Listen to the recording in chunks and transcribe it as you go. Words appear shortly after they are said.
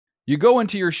You go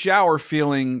into your shower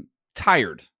feeling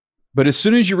tired, but as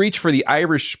soon as you reach for the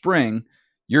Irish Spring,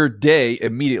 your day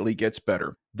immediately gets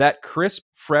better. That crisp,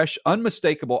 fresh,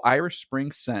 unmistakable Irish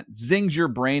Spring scent zings your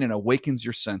brain and awakens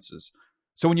your senses.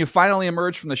 So when you finally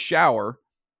emerge from the shower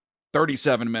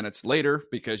 37 minutes later,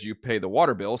 because you pay the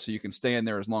water bill so you can stay in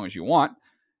there as long as you want,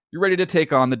 you're ready to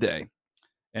take on the day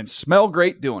and smell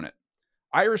great doing it.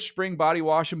 Irish Spring Body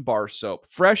Wash and Bar Soap.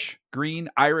 Fresh, green,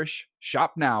 Irish.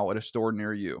 Shop now at a store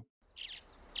near you.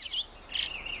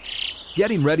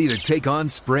 Getting ready to take on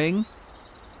spring?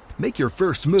 Make your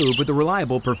first move with the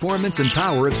reliable performance and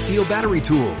power of Steel battery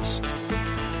tools.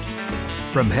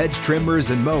 From hedge trimmers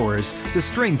and mowers to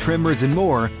string trimmers and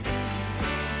more,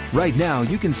 right now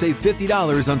you can save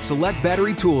 $50 on select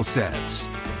battery tool sets.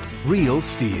 Real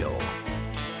Steel.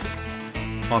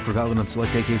 Offer valid on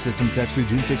select AK system sets through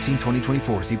June 16,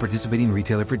 2024. See participating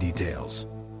retailer for details.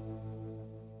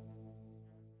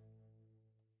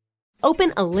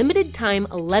 Open a limited-time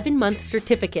 11-month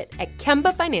certificate at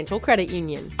Kemba Financial Credit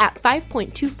Union. At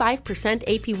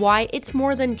 5.25% APY, it's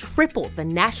more than triple the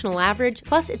national average,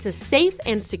 plus it's a safe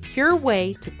and secure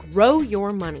way to grow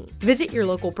your money. Visit your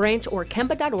local branch or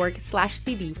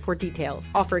kemba.org/cb for details.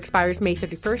 Offer expires May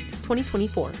 31st,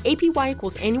 2024. APY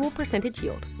equals annual percentage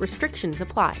yield. Restrictions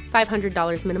apply.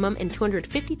 $500 minimum and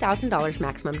 $250,000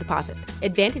 maximum deposit.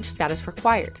 Advantage status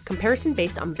required. Comparison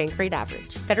based on bank rate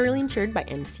average. Federally insured by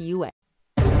NCUA.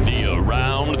 The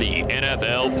Around the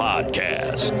NFL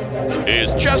podcast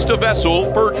is just a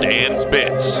vessel for Dan's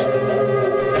bits.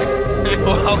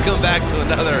 Welcome back to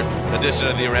another edition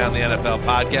of the Around the NFL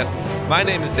podcast. My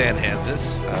name is Dan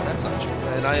Hansis. That's not true.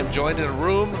 And I am joined in a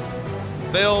room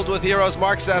filled with heroes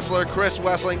Mark Sessler, Chris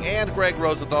Wessling, and Greg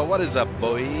Rosenthal. What is up,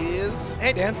 boys?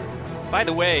 Hey, Dan. By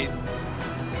the way,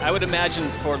 I would imagine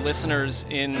for listeners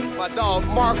in... My dog,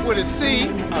 Mark with a C.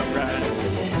 All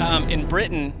right. In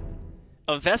Britain,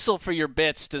 a vessel for your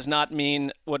bits does not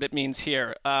mean what it means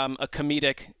here, a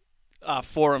comedic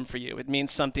forum for you. It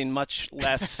means something much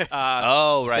less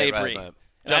savory. Right.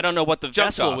 And I don't know what the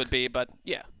vessel would be, but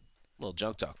yeah. A little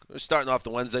junk talk. We're starting off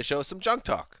the Wednesday show with some junk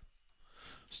talk.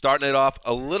 Starting it off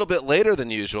a little bit later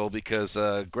than usual because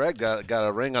Greg got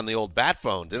a ring on the old bat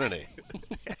phone, didn't he?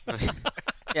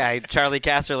 Yeah, Charlie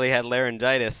Casserly had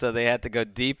laryngitis, so they had to go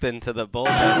deep into the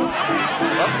bullpen.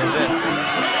 What is this?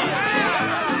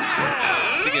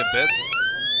 Speaking of bits.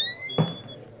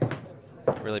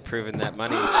 Really proving that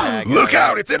money tag. Look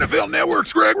out, it's NFL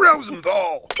Network's Greg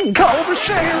Rosenthal. Call the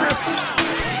sheriff.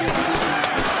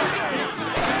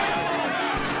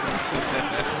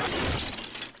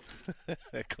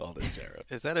 I called it sheriff.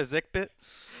 Is that a Zick bit?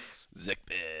 Zick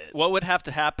bit. What would have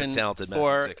to happen Talented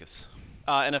for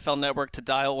Matt NFL Network to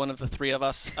dial one of the three of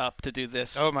us up to do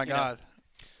this? Oh, my God.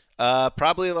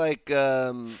 Probably like,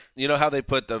 you know how they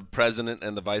put the president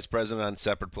and the vice president on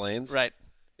separate planes? Right.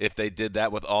 If they did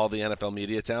that with all the NFL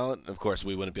media talent, of course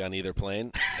we wouldn't be on either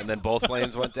plane, and then both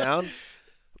planes went down,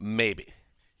 maybe.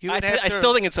 I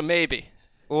still think it's a maybe.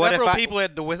 Several people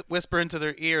had to whisper into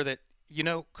their ear that, you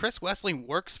know, Chris Wessling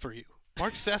works for you.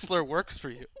 Mark Sessler works for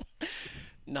you.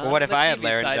 Well, what if I had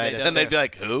laryngitis? Then they'd be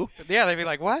like, who? Yeah, they'd be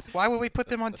like, what? Why would we put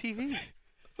them on TV?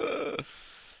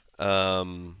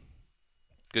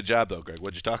 Good job, though, Greg.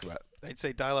 What'd you talk about? They'd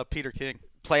say dial up Peter King.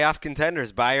 Playoff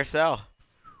contenders, buy or sell.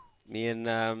 Me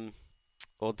and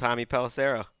old Tommy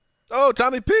Pelissero. Oh,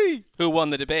 Tommy P. Who won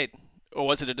the debate? Or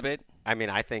was it a debate? I mean,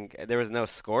 I think there was no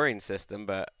scoring system,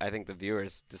 but I think the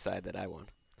viewers decide that I won.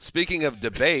 Speaking of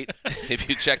debate, if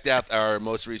you checked out our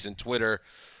most recent Twitter,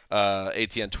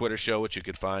 ATN Twitter show, which you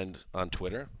could find on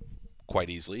Twitter quite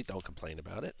easily. Don't complain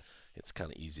about it. It's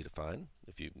kind of easy to find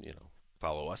if you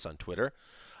follow us on Twitter.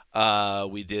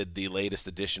 We did the latest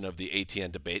edition of the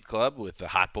ATN Debate Club with the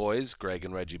Hot Boys, Greg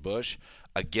and Reggie Bush,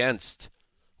 against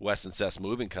West and Sess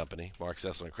Moving Company, Mark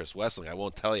Sessler and Chris Wessling. I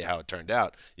won't tell you how it turned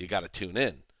out. You got to tune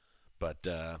in. But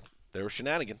there were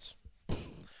shenanigans.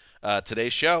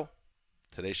 Today's show's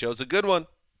a good one.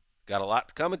 Got a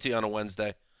lot coming to you on a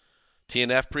Wednesday.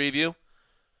 TNF preview.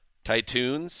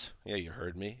 Titans, yeah, you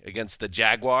heard me, against the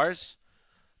Jaguars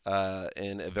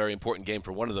in a very important game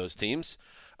for one of those teams.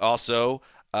 Also,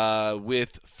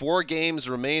 with 4 games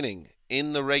remaining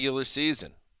in the regular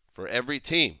season for every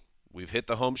team, we've hit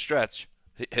the home stretch.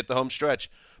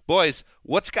 Boys,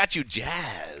 what's got you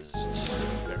jazzed?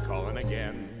 They're calling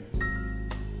again.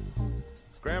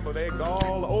 Scrambled eggs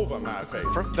all over my face.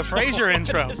 The Frasier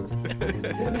intro.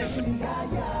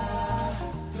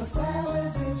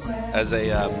 As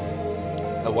a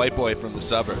white boy from the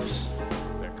suburbs,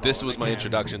 this was my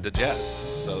introduction to jazz.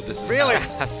 So this is really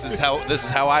this is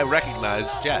how I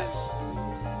recognize jazz.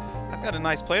 I've got a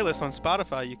nice playlist on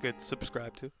Spotify you could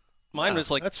subscribe to. Mine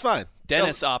was like that's fine.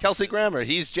 Dennis Kelsey Grammer,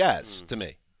 he's jazz to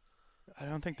me. I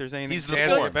don't think there's anything He's the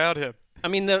jazzy form. about him. I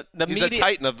mean, the He's a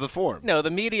titan of the form. No, the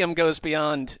medium goes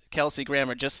beyond Kelsey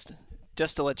Grammer. Just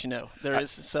to let you know, there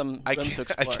is some room to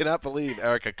explore. I cannot believe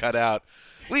Erica cut out.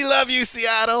 We love you,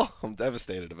 Seattle. I'm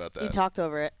devastated about that. You talked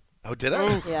over it. Oh, did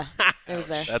I? Yeah, it was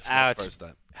there. That's not the first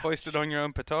time. Hoisted on your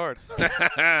own petard.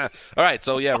 All right,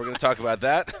 so yeah, we're going to talk about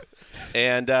that.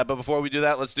 And but before we do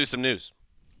that, let's do some news.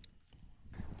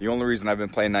 The only reason I've been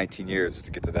playing 19 years is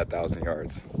to get to that 1,000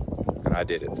 yards, and I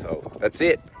did it. So that's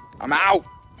it. I'm out.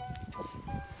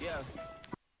 Yeah.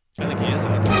 I think he is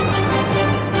out.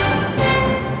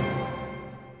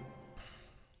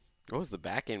 What was the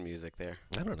back-end music there?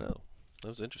 I don't know. That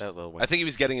was interesting. That little one. I think he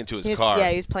was getting into his car. Yeah,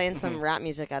 he was playing some rap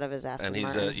music out of his Aston And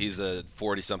Martin. he's a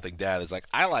 40-something dad. That's like,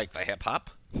 I like the hip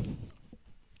hop.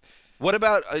 What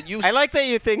about you? I like that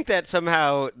you think that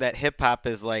somehow that hip hop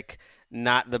is like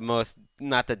not the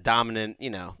dominant,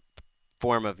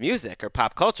 form of music or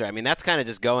pop culture. I mean, that's kind of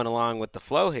just going along with the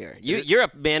flow here. You're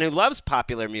a man who loves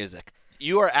popular music.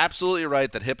 You are absolutely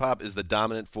right that hip hop is the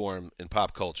dominant form in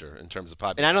pop culture in terms of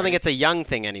popularity. And I don't think it's a young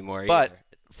thing anymore. But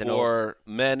either. for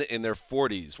men in their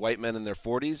 40s, white men in their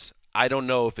 40s, I don't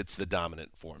know if it's the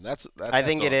dominant form. I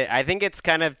think it is. I think it's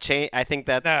kind of changed. I think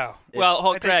that. No.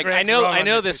 Well, Greg, I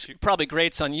know this issue. probably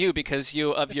grates on you because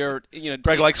of your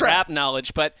Greg likes rap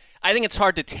knowledge, but I think it's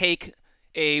hard to take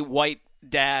a white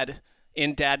dad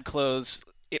in dad clothes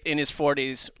in his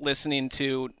 40s listening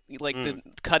to the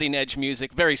cutting edge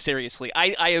music very seriously.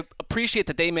 I appreciate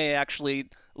that they may actually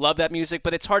love that music,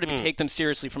 but it's hard to take them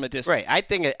seriously from a distance. Right. I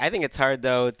think it's hard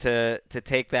though to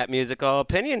take that musical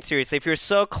opinion seriously. If you're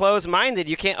so close-minded,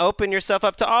 you can't open yourself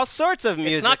up to all sorts of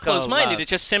music. It's not close-minded. It's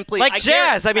just simply like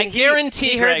jazz. I mean, I guarantee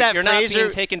he heard Greg, that you're Frasier, not being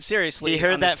taken seriously. He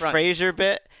heard on this that front. Frasier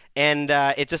bit. And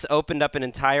it just opened up an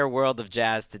entire world of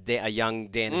jazz to a young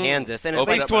Dan Hansis. And At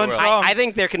least one song. I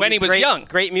think there can When be he was young.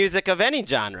 great music of any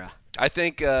genre. I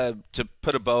think to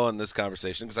put a bow on this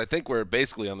conversation, because I think we're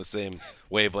basically on the same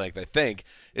wavelength,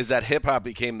 is that hip-hop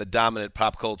became the dominant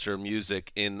pop culture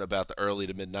music in about the early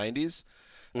to mid-'90s.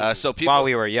 So people, While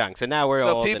we were young. So now we're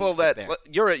old. So people and that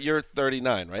 – you're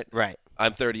 39, right? Right.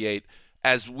 I'm 38.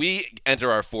 As we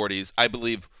enter our 40s, I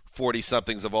believe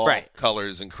 40-somethings of all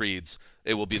colors and creeds,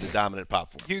 it will be the dominant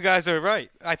pop form. You guys are right.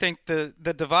 I think the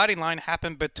dividing line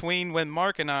happened between when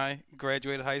Mark and I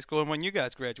graduated high school and when you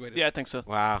guys graduated. Yeah, I think so.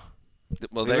 Wow.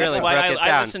 Well, We really That's why broke it I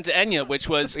down. listened to Enya, which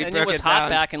was We Enya broke was it hot down.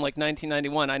 back in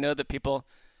 1991. I know that people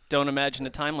don't imagine a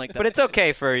time like that. But it's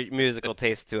okay for musical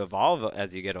taste to evolve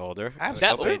as you get older.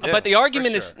 Absolutely. But the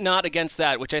argument is not against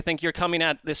that, which I think you're coming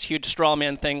at this huge straw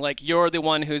man thing, like you're the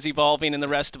one who's evolving and the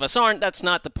rest of us aren't. That's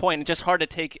not the point. It's just hard to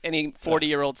take any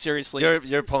 40-year-old seriously.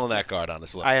 You're pulling that card,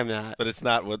 honestly. I am not. But it's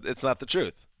not the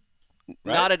truth.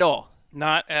 Right? Not at all.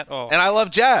 Not at all. And I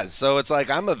love jazz, so it's like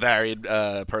I'm a varied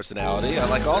personality. I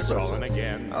like all sorts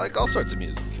of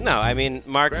music. No, I mean,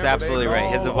 Mark's absolutely right.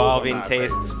 His evolving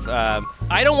tastes.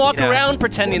 I don't walk around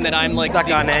pretending that I'm like stuck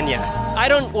on Enya. I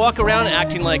don't walk around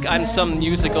acting like I'm some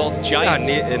musical giant.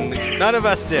 And none of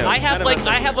us do. I have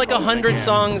 100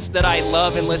 songs that I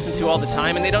love and listen to all the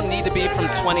time, and they don't need to be from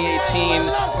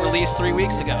 2018, released 3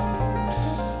 weeks ago.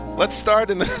 Let's start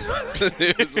in the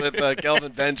news with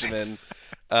Kelvin Benjamin.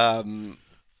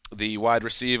 The wide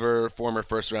receiver, former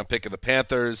first-round pick of the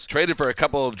Panthers, traded for a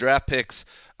couple of draft picks,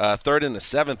 third and the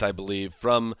seventh, I believe,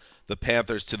 from the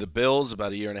Panthers to the Bills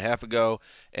about a year and a half ago,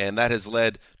 and that has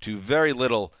led to very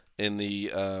little in the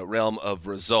realm of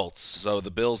results. So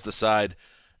the Bills decide,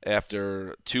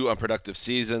 after 2 unproductive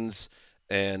seasons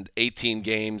and 18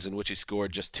 games in which he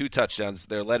scored just 2 touchdowns,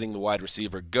 they're letting the wide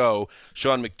receiver go.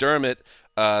 Sean McDermott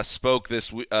spoke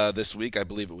this week, I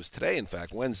believe it was today, in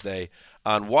fact, Wednesday,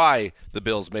 on why the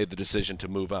Bills made the decision to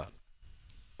move on.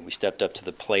 We stepped up to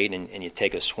the plate and you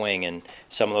take a swing, and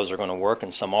some of those are going to work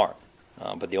and some aren't.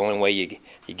 But the only way you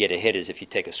get a hit is if you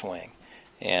take a swing.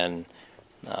 And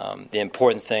the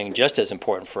important thing, just as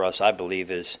important for us, I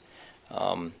believe, is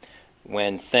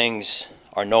when things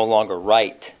are no longer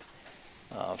right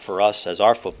for us as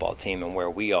our football team and where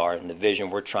we are and the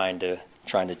vision we're trying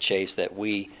to chase, that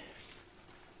we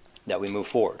move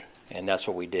forward, and that's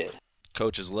what we did.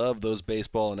 Coaches love those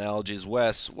baseball analogies.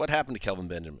 Wes, what happened to Kelvin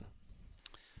Benjamin?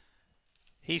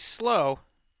 He's slow,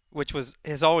 which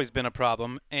has always been a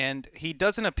problem, and he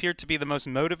doesn't appear to be the most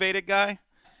motivated guy.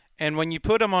 And when you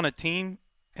put him on a team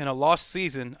in a lost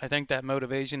season, I think that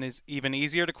motivation is even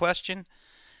easier to question.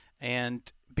 And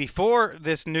before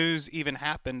this news even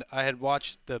happened, I had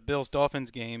watched the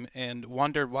Bills-Dolphins game and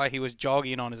wondered why he was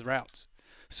jogging on his routes.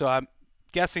 So I'm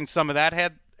guessing some of that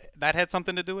had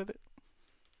something to do with it.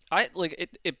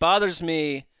 It bothers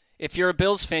me. if you're a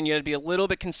Bills fan, you had to be a little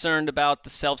bit concerned about the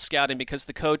self-scouting because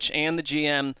the coach and the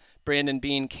GM, Brandon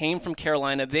Beane, came from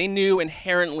Carolina. They knew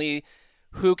inherently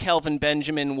who Kelvin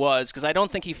Benjamin was because I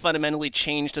don't think he fundamentally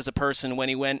changed as a person when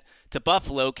he went to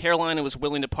Buffalo. Carolina was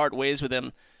willing to part ways with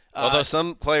him. Although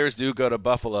some players do go to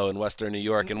Buffalo in Western New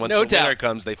York, and once the winter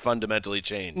comes, they fundamentally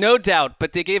change. No doubt,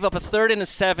 but they gave up a 3rd and a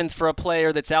 7th for a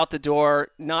player that's out the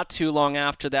door not too long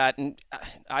after that. And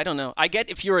I don't know. I get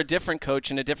if you're a different coach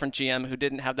and a different GM who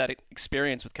didn't have that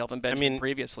experience with Kelvin Benjamin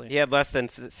previously. He had less than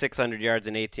 600 yards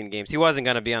in 18 games. He wasn't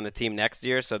going to be on the team next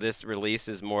year, so this release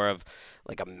is more of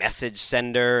like a message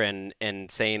sender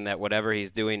and saying that whatever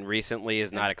he's doing recently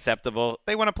is not acceptable.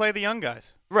 They want to play the young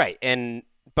guys. Right,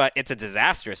 but it's a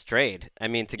disastrous trade. I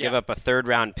mean, to give up a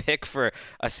 3rd-round pick for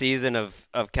a season of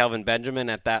Kelvin Benjamin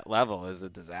at that level is a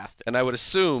disaster. And I would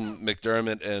assume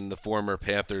McDermott and the former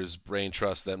Panthers brain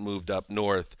trust that moved up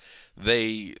north,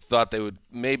 they thought they would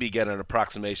maybe get an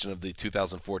approximation of the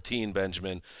 2014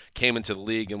 Benjamin, came into the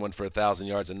league and went for 1,000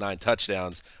 yards and 9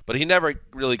 touchdowns, but he never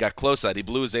really got close to that. He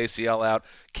blew his ACL out,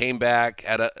 came back,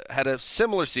 had a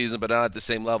similar season, but not at the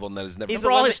same level, and that is never.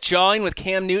 Remember all his jawing with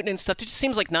Cam Newton and stuff? It just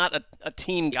seems like not a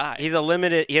team guy. He has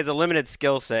a limited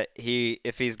skill set.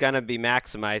 If he's gonna be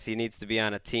maximized, he needs to be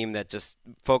on a team that just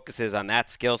focuses on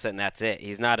that skill set, and that's it.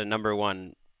 He's not a number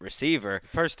 1 receiver.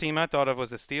 First team I thought of was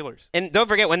the Steelers. And don't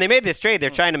forget, when they made this trade, they're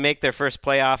trying to make their first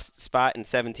playoff spot in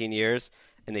 17 years,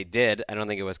 and they did. I don't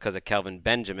think it was because of Kelvin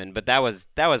Benjamin, but that was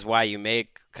why you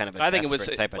make kind of a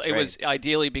desperate type of trade. It was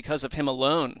ideally because of him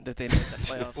alone that they made that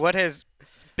playoffs. What has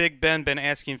Big Ben been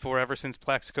asking for ever since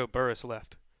Plaxico Burress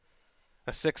left?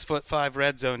 A 6'5"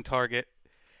 red zone target,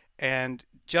 and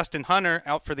Justin Hunter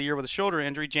out for the year with a shoulder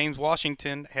injury. James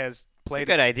Washington has played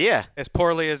good idea. As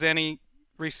poorly as any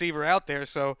receiver out there,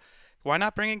 so why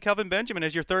not bring in Kelvin Benjamin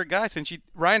as your 3rd guy? Since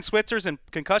Ryan Switzer's in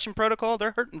concussion protocol,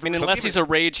 they're hurting. I mean, unless he's a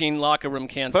raging locker room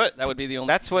cancer, that would be the only.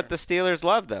 That's concern. what the Steelers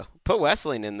love, though. Put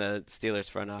Wesseling in the Steelers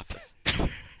front office.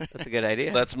 That's a good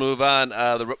idea. Let's move on.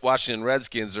 The Washington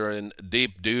Redskins are in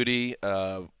deep duty.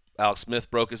 Alex Smith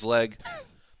broke his leg,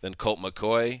 then Colt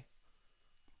McCoy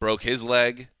broke his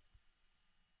leg,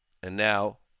 and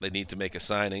now they need to make a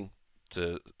signing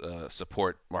to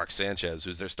support Mark Sanchez,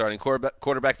 who's their starting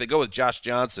quarterback. They go with Josh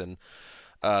Johnson,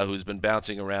 who's been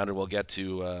bouncing around, and we'll get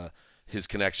to his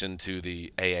connection to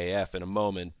the AAF in a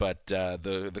moment. But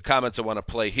the comments I want to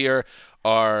play here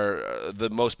are the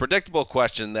most predictable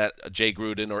question that Jay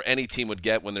Gruden or any team would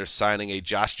get when they're signing a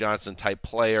Josh Johnson-type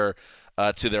player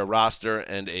to their roster,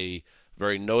 and a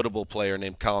very notable player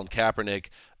named Colin Kaepernick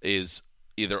is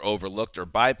either overlooked or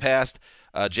bypassed.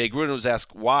 Jay Gruden was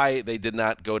asked why they did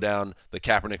not go down the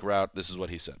Kaepernick route. This is what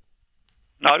he said.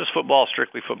 No, just football,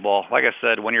 strictly football. Like I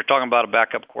said, when you're talking about a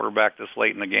backup quarterback this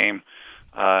late in the game,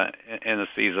 in the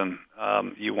season,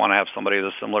 you want to have somebody with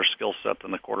a similar skill set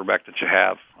than the quarterback that you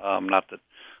have. Not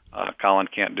that Colin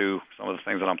can't do some of the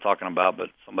things that I'm talking about, but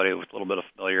somebody with a little bit of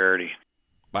familiarity.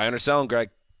 Buying or selling, Greg?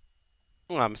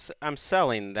 Well, I'm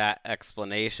selling that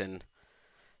explanation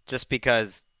just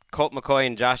because Colt McCoy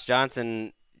and Josh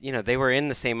Johnson, they were in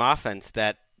the same offense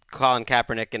that Colin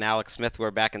Kaepernick and Alex Smith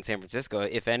were back in San Francisco.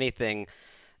 If anything,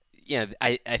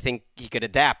 I think he could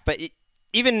adapt. But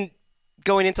even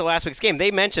going into last week's game,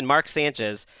 they mentioned Mark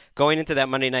Sanchez going into that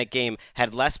Monday night game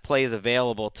had less plays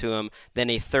available to him than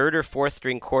a 3rd or 4th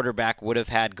string quarterback would have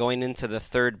had going into the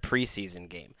 3rd preseason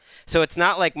game. So it's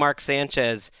not like Mark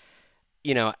Sanchez,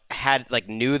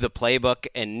 knew the playbook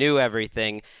and knew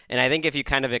everything. And I think if you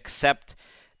kind of accept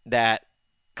that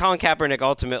Colin Kaepernick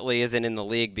ultimately isn't in the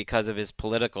league because of his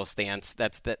political stance,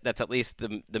 that's at least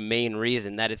the main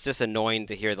reason. That it's just annoying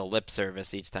to hear the lip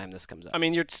service each time this comes up. I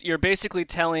mean, you're basically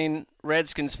telling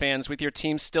Redskins fans, with your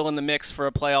team still in the mix for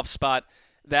a playoff spot,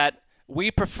 that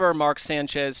we prefer Mark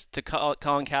Sanchez to Colin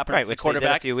Kaepernick, right, the which quarterback,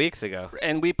 they did a few weeks ago,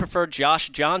 and we prefer Josh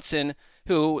Johnson,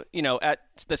 who at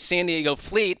the San Diego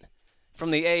Fleet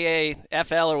from the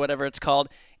AAFL or whatever it's called,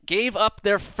 gave up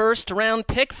their 1st-round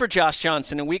pick for Josh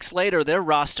Johnson, and weeks later their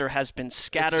roster has been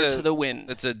scattered to the wind.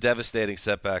 It's a devastating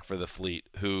setback for the Fleet,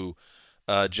 who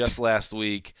just last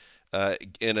week,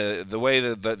 the way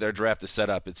that their draft is set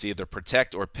up, it's either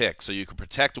protect or pick. So you can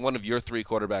protect one of your 3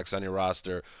 quarterbacks on your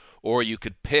roster, or you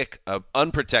could pick an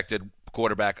unprotected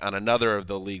quarterback on another of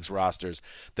the league's rosters.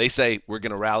 They say, we're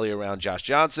going to rally around Josh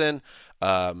Johnson.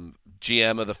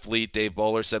 GM of the Fleet, Dave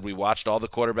Bowler, said we watched all the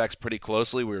quarterbacks pretty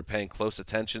closely. We were paying close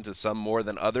attention to some more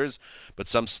than others, but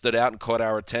some stood out and caught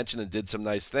our attention and did some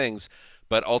nice things.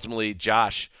 But ultimately,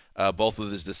 Josh, both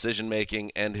with his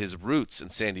decision-making and his roots in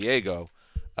San Diego,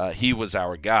 he was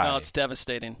our guy. Oh, it's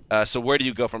devastating. So where do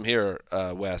you go from here,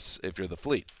 Wes, if you're the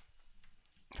Fleet?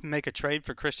 Make a trade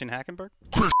for Christian Hackenberg?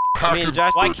 I mean,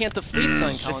 Josh, why can't the Fleet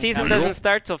sign Colin The season Kaepernick? doesn't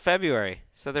start till February,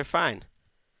 so they're fine.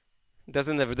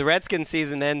 Doesn't the Redskins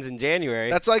season ends in January?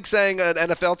 That's like saying an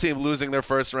NFL team losing their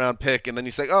first-round pick, and then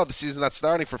you say, "Oh, the season's not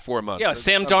starting for 4 months." Yeah,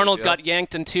 Sam Darnold got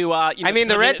yanked into.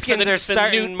 The Redskins are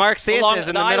starting Mark Sanchez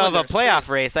in the middle of a playoff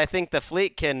race. I think the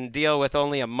Fleet can deal with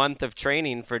only a month of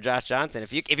training for Josh Johnson.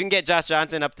 If you can get Josh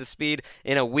Johnson up to speed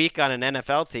in a week on an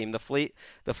NFL team, the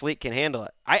Fleet can handle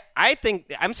it. I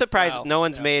think I'm surprised no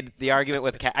one's made the argument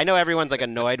with. I know everyone's like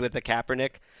annoyed with the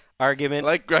Kaepernick argument.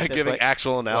 Like Greg giving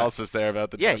actual analysis there about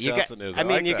the Josh Johnson news.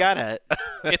 You gotta.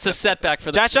 It's a setback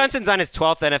for the Josh Johnson's on his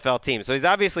 12th NFL team, so he's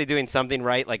obviously doing something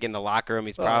right. Like in the locker room,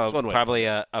 he's probably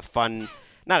a fun.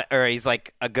 He's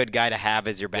like a good guy to have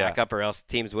as your backup, or else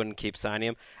teams wouldn't keep signing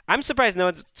him. I'm surprised no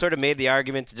one's sort of made the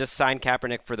argument to just sign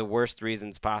Kaepernick for the worst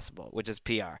reasons possible, which is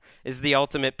PR. This is the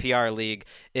ultimate PR league.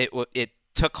 It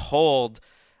took hold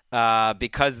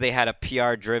because they had a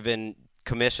PR-driven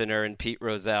commissioner in Pete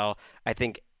Rozelle. I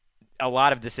think a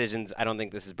lot of decisions, I don't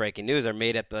think this is breaking news, are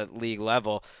made at the league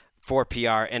level for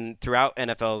PR. And throughout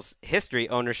NFL's history,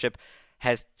 ownership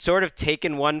has sort of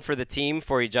taken one for the team,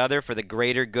 for each other, for the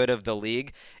greater good of the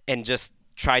league, and just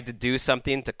tried to do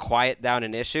something to quiet down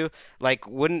an issue. Like,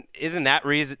 isn't that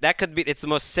reason? That could be. It's the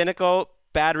most cynical,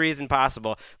 bad reason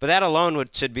possible. But that alone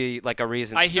should be like a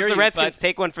reason. I hear the Redskins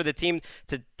take one for the team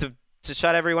to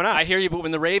shut everyone up. I hear you, but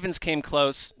when the Ravens came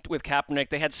close with Kaepernick,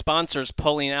 they had sponsors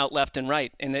pulling out left and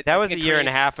right, and that was a year and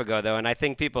a half ago, though, and I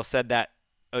think people said that.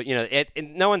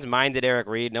 No one's minded Eric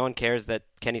Reed. No one cares that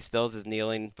Kenny Stills is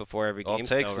kneeling before every game. All it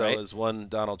takes, though, is one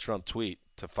Donald Trump tweet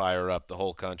to fire up the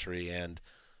whole country and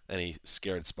any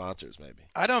scared sponsors, maybe.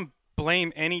 I don't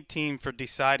blame any team for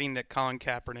deciding that Colin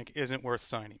Kaepernick isn't worth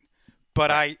signing,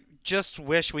 but I just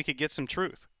wish we could get some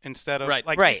truth instead of like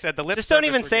you said, the lip Just don't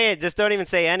even say it. Just don't even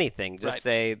say anything. Just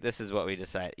say this is what we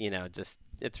decide.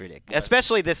 It's ridiculous,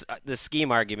 especially the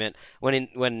scheme argument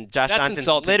when Josh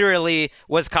Johnson literally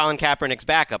was Colin Kaepernick's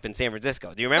backup in San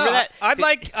Francisco. Do you remember that?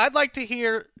 I'd like to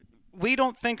hear. We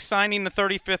don't think signing the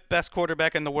 35th best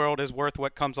quarterback in the world is worth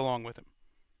what comes along with him.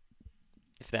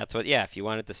 If you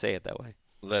wanted to say it that way.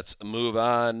 Let's move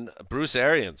on. Bruce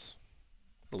Arians,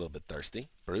 a little bit thirsty.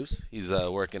 Bruce, he's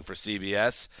working for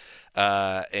CBS,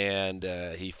 and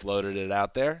he floated it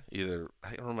out there.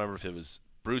 I don't remember if it was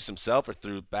Bruce himself or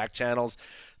through back channels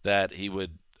that he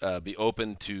would be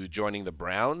open to joining the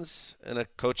Browns in a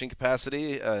coaching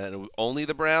capacity, and only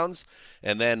the Browns.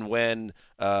 And then when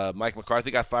Mike McCarthy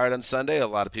got fired on Sunday, a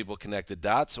lot of people connected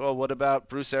dots. Well, what about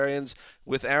Bruce Arians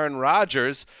with Aaron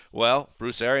Rodgers? Well,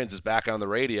 Bruce Arians is back on the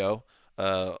radio,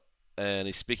 and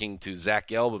he's speaking to Zach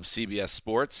Gelb of CBS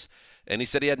Sports. And he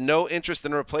said he had no interest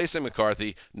in replacing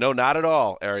McCarthy. No, not at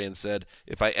all, Arians said.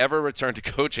 If I ever return to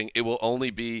coaching, it will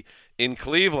only be in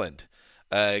Cleveland.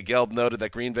 Gelb noted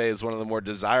that Green Bay is one of the more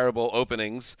desirable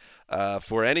openings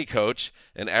for any coach,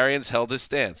 and Arians held his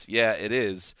stance. Yeah, it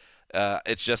is.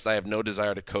 It's just I have no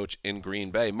desire to coach in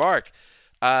Green Bay. Mark,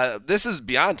 this is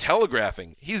beyond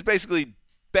telegraphing. He's basically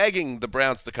begging the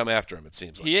Browns to come after him, it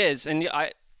seems like. He is, and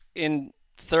in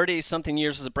 30-something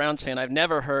years as a Browns fan, I've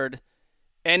never heard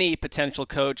any potential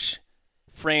coach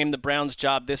frame the Browns'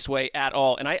 job this way at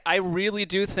all. And I really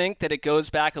do think that it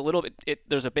goes back a little bit.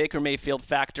 There's a Baker Mayfield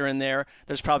factor in there.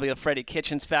 There's probably a Freddie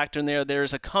Kitchens factor in there.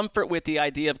 There's a comfort with the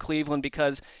idea of Cleveland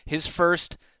because his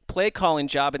first play-calling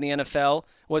job in the NFL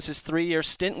was his 3-year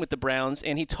stint with the Browns,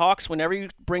 and he talks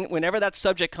whenever that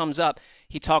subject comes up,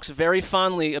 he talks very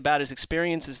fondly about his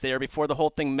experiences there before the whole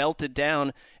thing melted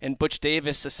down and Butch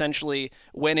Davis essentially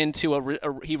went into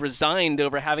he resigned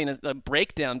over having a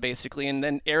breakdown basically, and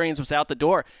then Arians was out the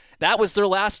door. That was their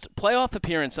last playoff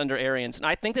appearance under Arians, and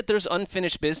I think that there's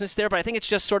unfinished business there, but I think it's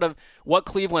just sort of what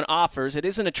Cleveland offers. It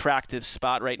is an attractive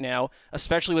spot right now,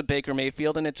 especially with Baker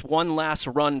Mayfield, and it's one last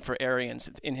run for Arians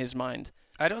in his mind.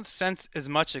 I don't sense as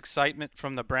much excitement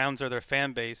from the Browns or their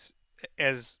fan base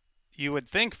as you would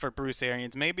think for Bruce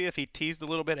Arians. Maybe if he teased a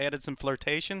little bit, added some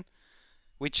flirtation,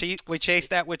 we chase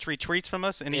that which retreats from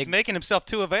us, and he's making himself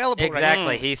too available.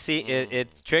 Exactly. Right now.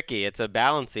 It's tricky. It's a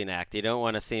balancing act. You don't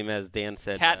want to seem, as Dan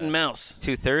said, cat and mouse,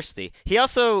 too thirsty. He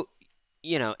also,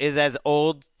 is as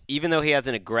old, even though he has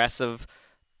an aggressive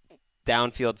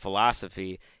downfield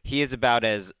philosophy, he is about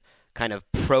as kind of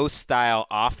pro-style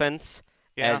offense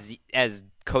as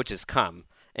coaches come,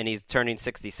 and he's turning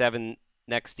 67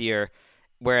 next year,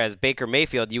 whereas Baker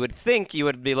Mayfield, you would think you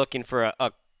would be looking for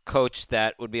a coach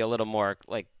that would be a little more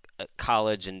like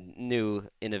college and new,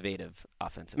 innovative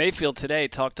offensive. Mayfield today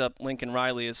talked up Lincoln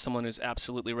Riley as someone who's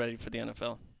absolutely ready for the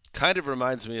NFL. kind of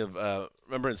reminds me of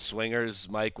remember in Swingers,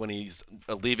 Mike, when he's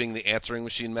leaving the answering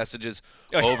machine messages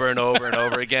over and over and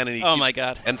over again, and my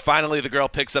God! And finally, the girl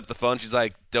picks up the phone. She's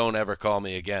like, "Don't ever call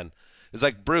me again." It's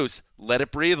like, Bruce, let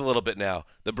it breathe a little bit now.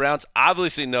 The Browns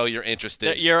obviously know you're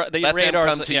interested. Let them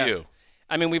come to you.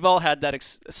 I mean, we've all had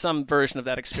that some version of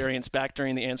that experience back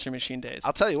during the answering machine days.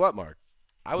 I'll tell you what, Mark.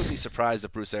 I would be surprised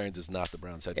if Bruce Arians is not the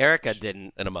Browns head coach. Erica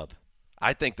didn't in a month.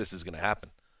 I think this is going to happen.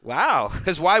 Wow.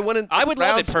 Because why wouldn't I would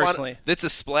Browns love it personally. It's a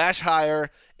splash hire.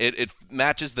 It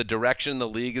matches the direction the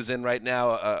league is in right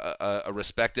now, a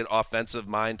respected offensive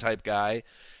mind type guy.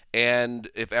 And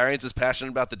if Arians is passionate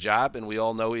about the job and we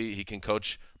all know he can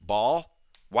coach ball,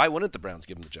 why wouldn't the Browns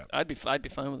give him the job? I'd be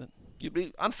fine with it. You'd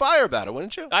be on fire about it,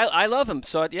 wouldn't you? I love him,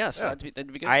 so yes, Yeah.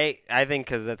 that'd be good. I think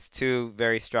because that's two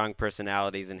very strong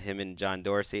personalities in him and John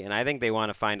Dorsey, and I think they want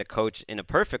to find a coach in a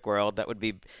perfect world that would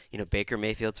be, Baker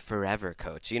Mayfield's forever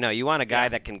coach. You want a guy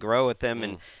that can grow with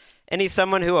them, and he's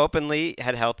someone who openly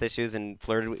had health issues and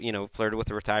flirted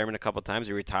with retirement a couple of times.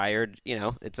 He retired.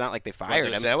 It's not like they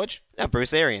fired him. Sandwich? No,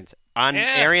 Bruce Arians.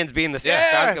 Arians being the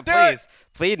Yeah, please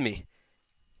plead me.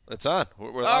 It's on.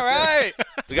 We're All right.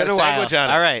 We got a sandwich on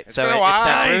it. All right. It's So been a it's while.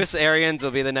 that Nice. Bruce Arians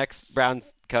will be the next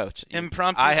Browns coach.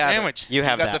 Impromptu I have sandwich. You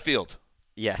have got that. the field.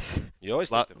 Yes. You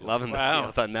always loving the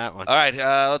field on that one. All right,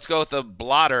 let's go with the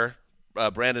blotter,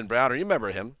 Brandon Browner. You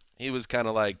remember him. He was kind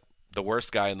of like the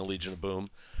worst guy in the Legion of Boom.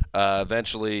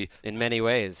 Eventually, in many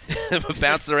ways,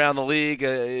 bounced around the league.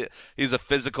 He's a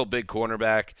physical big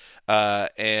cornerback.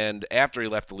 And after he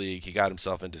left the league, he got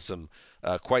himself into some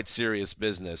quite serious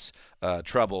business,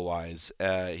 trouble-wise.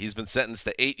 He's been sentenced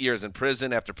to 8 years in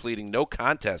prison after pleading no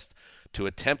contest to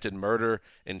attempted murder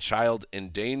and child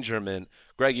endangerment.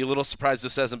 Greg, you a little surprised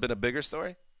this hasn't been a bigger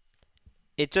story?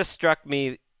 It just struck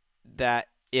me that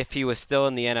if he was still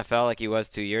in the NFL like he was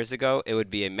 2 years ago, it would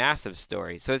be a massive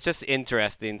story. So it's just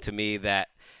interesting to me that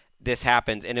this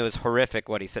happened, and it was horrific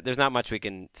what he said. There's not much we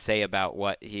can say about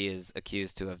what he is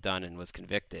accused to have done and was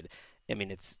convicted. I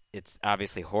mean, it's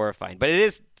obviously horrifying, but it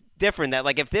is different that,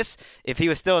 like, if he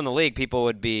was still in the league, people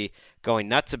would be going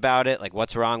nuts about it, like,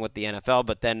 what's wrong with the NFL?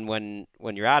 But then when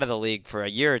you're out of the league for a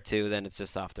year or two, then it's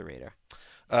just off the radar.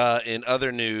 In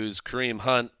other news, Kareem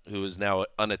Hunt, who is now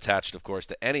unattached, of course,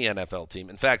 to any NFL team.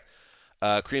 In fact,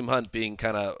 Kareem Hunt being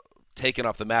kind of taken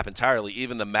off the map entirely.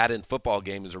 Even the Madden football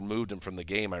game has removed him from the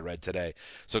game, I read today.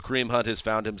 So Kareem Hunt has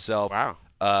found himself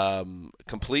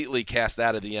completely cast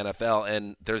out of the NFL,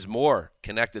 and there's more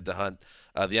connected to Hunt.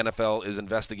 The NFL is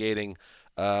investigating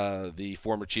the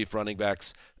former chief running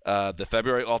back's the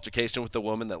February altercation with the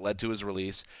woman that led to his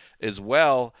release, as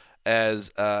well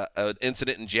as an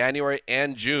incident in January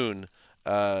and June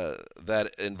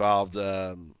that involved,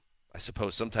 I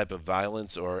suppose, some type of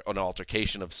violence or an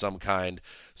altercation of some kind.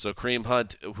 So Kareem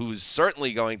Hunt, who's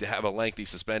certainly going to have a lengthy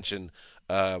suspension,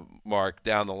 Mark,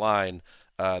 down the line,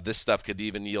 this stuff could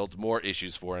even yield more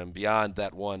issues for him beyond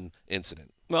that one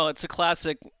incident. Well, it's a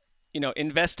classic,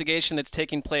 investigation that's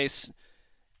taking place,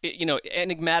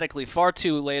 enigmatically, far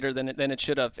too later than it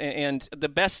should have. And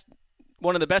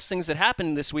one of the best things that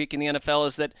happened this week in the NFL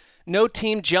is that no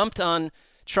team jumped on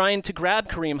trying to grab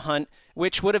Kareem Hunt,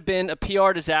 which would have been a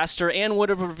PR disaster and would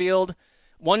have revealed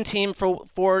one team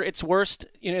for its worst,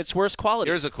 its worst quality.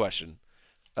 Here's a question,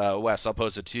 Wes. I'll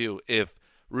pose it to you. If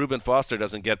Reuben Foster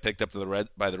doesn't get picked up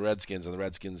by the Redskins, and the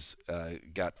Redskins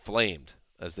got flamed,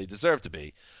 as they deserve to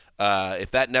be, if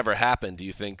that never happened, do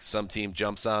you think some team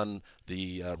jumps on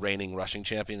the reigning rushing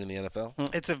champion in the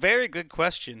NFL? It's a very good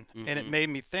question, and it made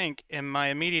me think, and my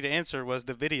immediate answer was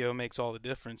the video makes all the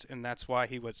difference, and that's why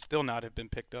he would still not have been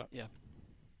picked up. Yeah.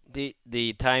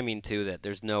 The timing, too, that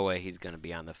there's no way he's going to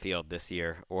be on the field this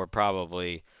year, or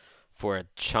probably for a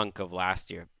chunk of last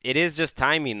year. It is just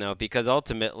timing, though, because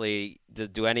ultimately,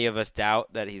 do any of us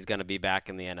doubt that he's going to be back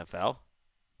in the NFL?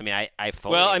 I mean, I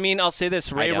fully... Well, I mean, I'll say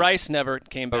this. Ray Rice never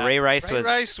came back. But Ray Rice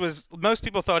was... Most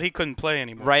people thought he couldn't play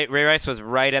anymore. Right. Ray Rice was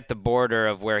right at the border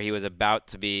of where he was about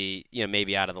to be,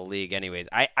 maybe out of the league anyways.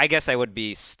 I guess I would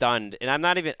be stunned. And I'm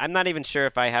not even sure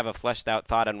if I have a fleshed out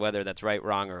thought on whether that's right,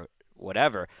 wrong, or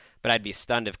whatever. But I'd be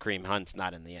stunned if Kareem Hunt's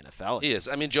not in the NFL. He is.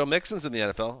 I mean, Joe Mixon's in the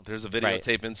NFL. There's a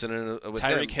videotape incident with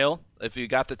him. Tyreek Hill. If you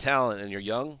got the talent and you're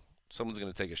young, someone's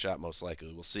going to take a shot most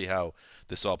likely. We'll see how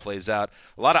this all plays out.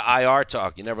 A lot of IR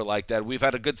talk. You never like that. We've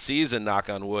had a good season, knock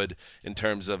on wood, in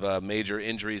terms of major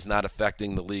injuries not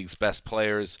affecting the league's best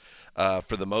players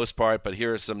for the most part. But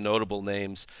here are some notable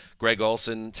names. Greg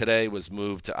Olsen today was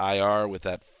moved to IR with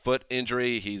that foot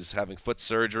injury. He's having foot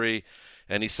surgery.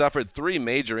 And he suffered 3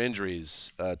 major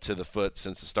injuries to the foot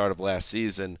since the start of last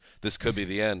season. This could be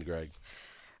the end, Greg.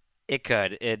 It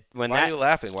could. Why are you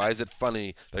laughing? Why is it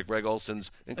funny that Greg Olson's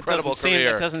incredible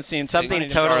career? It doesn't seem something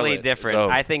totally different. So.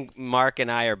 I think Mark and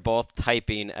I are both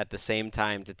typing at the same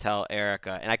time to tell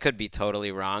Erica, and I could be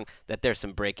totally wrong, that there's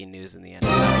some breaking news in the NFL.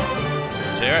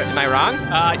 Let's hear it. Am I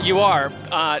wrong? You are,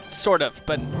 sort of,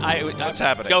 but What's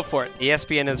happening? Go for it.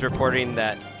 ESPN is reporting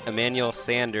that Emmanuel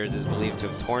Sanders is believed to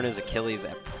have torn his Achilles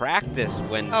at practice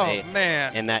Wednesday. Oh,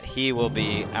 man. And that he will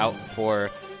be out for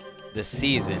the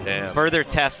season. Damn. Further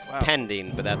tests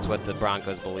pending, but that's what the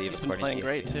Broncos believe. He's been playing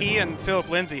great, too. He and Philip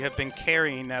Lindsay have been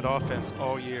carrying that offense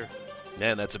all year.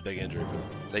 Man, that's a big injury for them.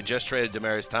 They just traded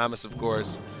Demaryius Thomas, of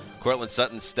course. Cortland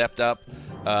Sutton stepped up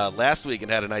last week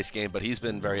and had a nice game, but he's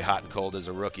been very hot and cold as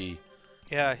a rookie.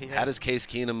 Yeah, he has. How does Case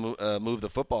Keenum move the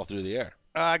football through the air?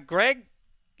 Greg,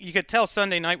 you could tell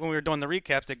Sunday night when we were doing the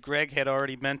recaps that Greg had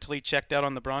already mentally checked out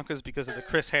on the Broncos because of the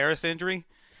Chris Harris injury.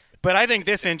 But I think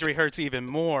this injury hurts even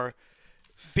more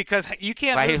because you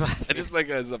can't. I just think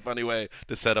it's a funny way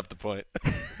to set up the point.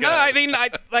 No, I mean,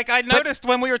 I noticed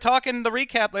when we were talking the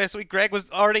recap last week, Greg was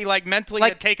already mentally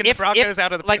had taken the Broncos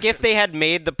out of the picture. If they had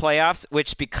made the playoffs,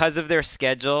 which because of their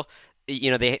schedule,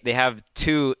 they have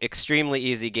 2 extremely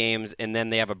easy games and then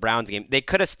they have a Browns game. They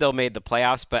could have still made the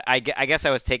playoffs, but I guess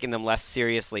I was taking them less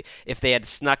seriously. If they had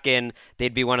snuck in,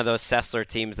 they'd be one of those Sessler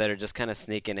teams that are just kind of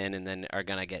sneaking in and then are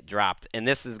going to get dropped. And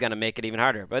this is going to make it even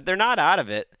harder. But they're not out of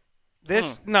it.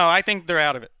 No, I think they're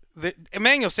out of it.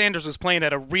 Emmanuel Sanders was playing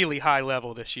at a really high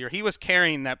level this year. He was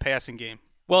carrying that passing game.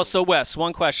 Well, so Wes,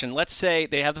 one question. Let's say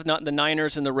they have the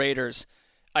Niners and the Raiders.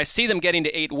 I see them getting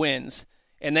to 8 wins,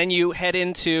 and then you head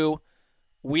into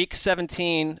Week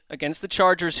 17 against the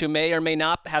Chargers, who may or may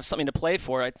not have something to play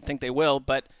for. I think they will,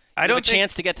 but I don't have a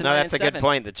chance to get to 9 and 7. No, that's a good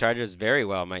point. The Chargers very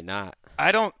well might not.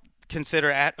 I don't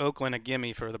consider at Oakland a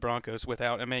gimme for the Broncos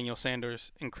without Emmanuel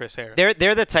Sanders and Chris Harris.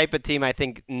 They're the type of team I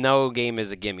think no game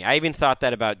is a gimme. I even thought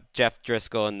that about Jeff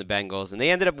Driscoll and the Bengals, and they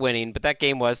ended up winning, but that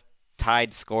game was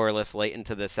tied scoreless late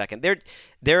into the second.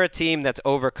 They're a team that's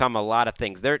overcome a lot of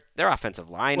things. Their offensive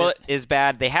line is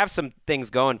bad. They have some things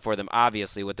going for them,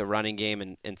 obviously, with the running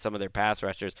game and some of their pass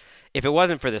rushers. If it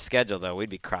wasn't for the schedule, though, we'd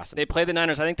be crossing. They play the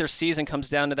Niners. I think their season comes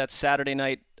down to that Saturday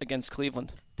night against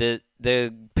Cleveland. The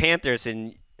Panthers,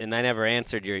 and I never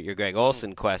answered your Greg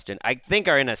Olson question, I think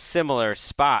are in a similar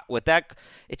spot. With that,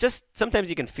 it just sometimes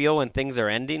you can feel when things are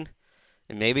ending.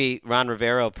 And maybe Ron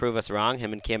Rivera will prove us wrong.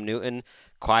 Him and Cam Newton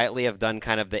quietly have done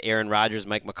kind of the Aaron Rodgers,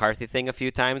 Mike McCarthy thing a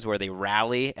few times where they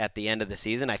rally at the end of the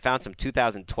season. I found some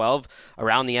 2012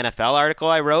 Around the NFL article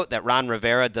I wrote that Ron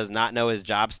Rivera does not know his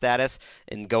job status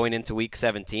in going into Week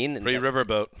 17.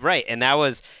 Pre-Riverboat. Right, and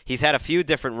he's had a few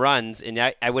different runs, and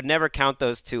I would never count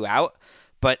those 2 out.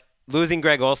 But losing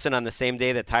Greg Olson on the same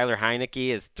day that Tyler Heineke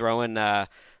is throwing the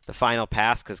final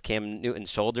pass because Cam Newton's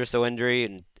shoulder so injury,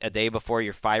 and a day before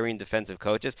you're firing defensive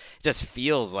coaches, it just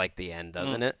feels like the end,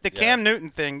 doesn't it? The Cam Newton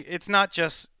thing, it's not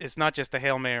just a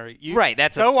Hail Mary. Right,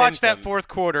 that's go watch that fourth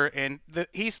quarter, and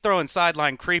he's throwing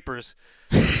sideline creepers.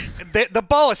 The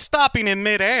ball is stopping in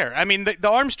midair. I mean, the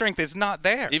arm strength is not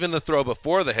there. Even the throw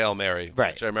before the Hail Mary,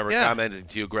 right. which I remember commenting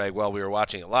to you, Greg, while we were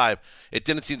watching it live, it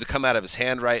didn't seem to come out of his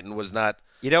hand right and was not.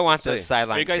 You don't want those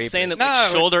sideline. Are you guys creepers. saying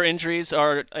that shoulder injuries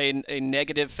are a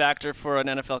negative factor for an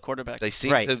NFL quarterback? They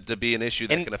seem to be an issue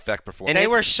that can affect performance. And they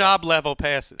were Schaub level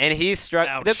passes. And he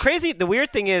struck. The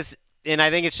weird thing is, and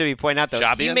I think it should be pointed out, though,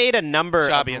 he made a number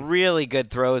of really good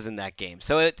throws in that game.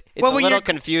 So it's a little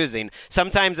confusing.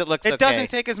 Sometimes it looks okay. It doesn't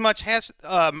take as much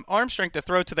arm strength to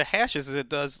throw to the hashes as it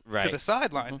does to the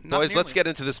sideline. Boys, let's get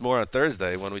into this more on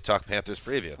Thursday when we talk Panthers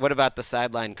preview. What about the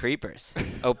sideline creepers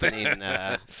opening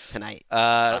tonight?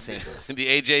 Los Angeles. The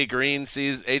AJ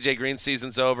Green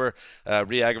season's over.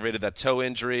 Re-aggravated that toe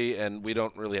injury, and we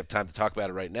don't really have time to talk about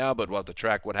it right now, but we'll have to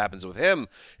track what happens with him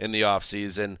in the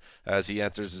offseason as he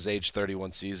enters his age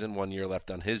 31 season, 1 year left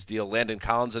on his deal. Landon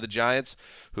Collins of the Giants,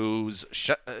 whose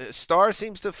star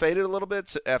seems to have faded a little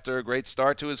bit after a great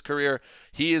start to his career.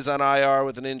 He is on IR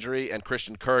with an injury, and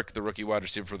Christian Kirk, the rookie wide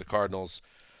receiver for the Cardinals,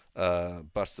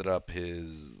 busted up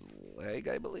his leg,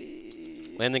 I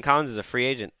believe. Landon Collins is a free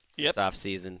agent this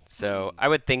offseason, so I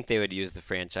would think they would use the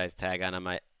franchise tag on him.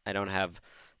 I don't have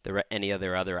any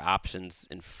other options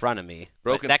in front of me.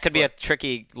 That could be a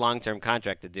tricky long-term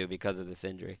contract to do because of this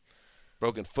injury.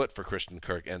 Broken foot for Christian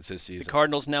Kirk ends his season. The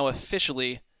Cardinals now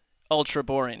officially ultra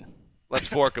boring. Let's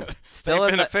fork them. Still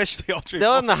in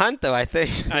the hunt, though, I think.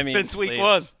 Since week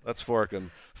 1. Let's fork them.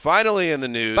 Finally in the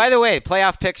news. By the way,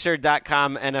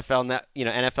 playoffpicture.com,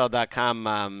 NFL.com.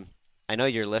 I know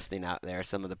you're listening out there,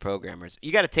 some of the programmers.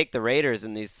 You got to take the Raiders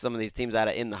and some of these teams out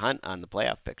of in the hunt on the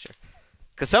playoff picture.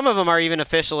 Because some of them are even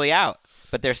officially out,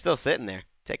 but they're still sitting there.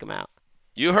 Take them out.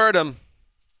 You heard them.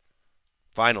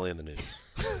 Finally in the news.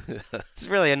 This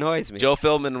really annoys me. Joe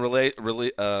Philbin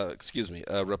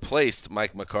replaced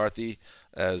Mike McCarthy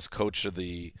as coach of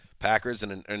the Packers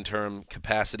in an interim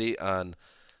capacity on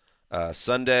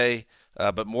Sunday,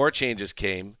 but more changes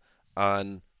came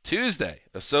on Tuesday.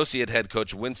 Associate head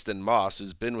coach Winston Moss,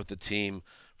 who's been with the team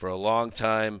for a long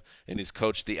time, and he's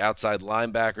coached the outside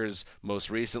linebackers most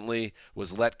recently,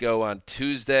 was let go on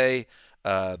Tuesday.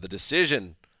 The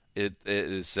decision, it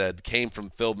is said, came from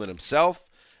Philbin himself,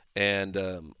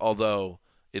 and although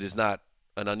it is not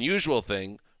an unusual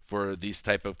thing for these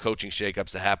type of coaching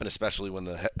shakeups to happen, especially when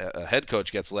the head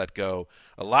coach gets let go,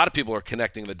 a lot of people are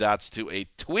connecting the dots to a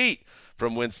tweet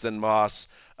from Winston Moss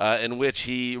in which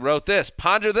he wrote this: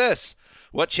 "Ponder this.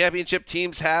 What championship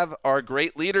teams have are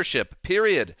great leadership,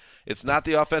 period. It's not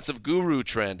the offensive guru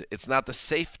trend. It's not the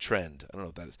safe trend." I don't know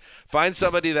what that is. "Find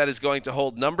somebody that is going to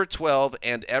hold number 12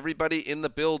 and everybody in the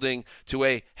building to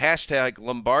a hashtag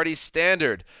Lombardi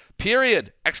standard,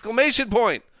 period, exclamation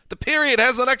point. The period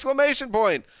has an exclamation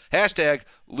point. Hashtag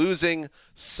losing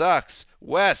sucks."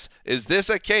 Wes, is this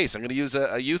a case? I'm going to use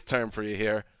a youth term for you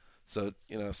here, so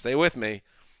stay with me.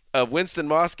 Of Winston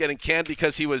Moss getting canned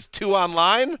because he was too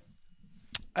online?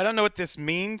 I don't know what this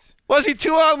means. Was he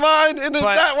too online? And is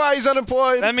that why he's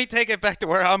unemployed? Let me take it back to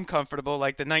where I'm comfortable,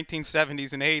 like the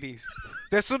 1970s and 80s.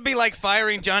 This would be like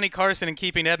firing Johnny Carson and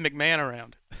keeping Ed McMahon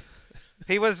around.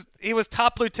 He was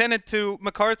top lieutenant to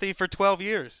McCarthy for 12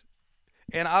 years.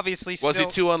 And obviously Was he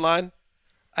too online?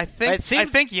 I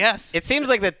think yes. It seems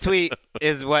like the tweet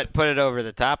is what put it over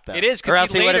the top, though. It is, or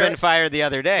else he would have later- been fired the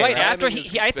other day. Right, right? after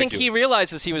I think he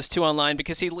realizes he was too online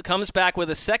because he comes back with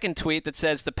a second tweet that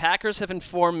says, "The Packers have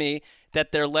informed me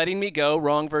that they're letting me go."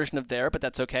 Wrong version of there, but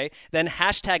that's okay. Then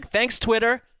hashtag thanks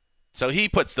Twitter. So he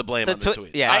puts the blame on the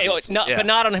tweet. But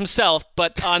not on himself,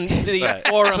 but on the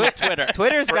forum of Twitter.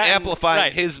 Twitter's For gotten,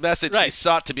 amplifying his message, he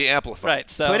sought to be amplified. Right.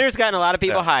 So Twitter's gotten a lot of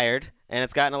people hired, and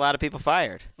it's gotten a lot of people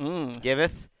fired.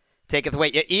 Giveth, taketh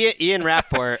away. Ian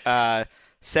Rappaport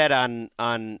said on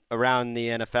Around the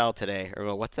NFL today,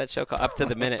 or what's that show called? Up to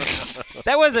the Minute.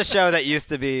 That was a show that used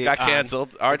to be Got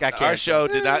canceled. Our show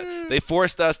did not. They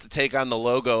forced us to take on the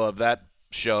logo of that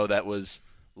show that was,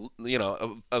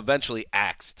 eventually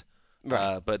axed.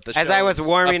 Right. But the as show I was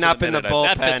warming up in the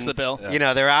bullpen, that fits the bill.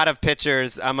 They're out of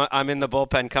pitchers. I'm in the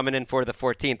bullpen coming in for the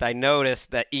 14th. I noticed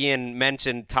that Ian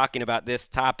mentioned talking about this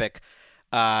topic,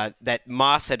 that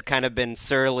Moss had kind of been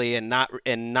surly and not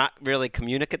really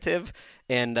communicative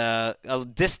and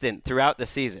distant throughout the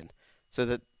season.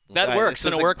 So that works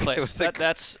in a workplace.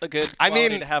 That's a good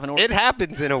quality to have in a workplace. It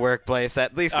happens in a workplace.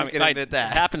 At least we can admit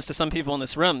that. It happens to some people in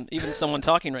this room, even someone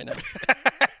talking right now.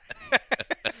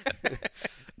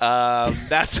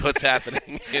 That's what's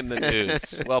happening in the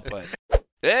news. Well played.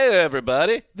 Hey,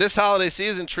 everybody. This holiday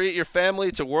season, treat your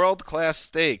family to world-class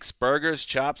steaks, burgers,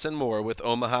 chops, and more with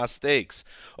Omaha Steaks.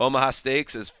 Omaha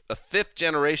Steaks is a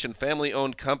fifth-generation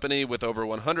family-owned company with over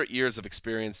 100 years of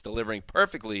experience delivering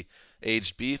perfectly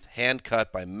aged beef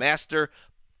hand-cut by master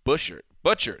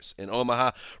butchers in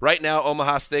Omaha. Right now,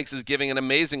 Omaha Steaks is giving an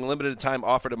amazing limited-time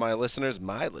offer to my listeners.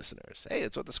 Hey,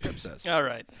 it's what the script says. All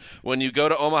right. When you go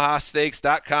to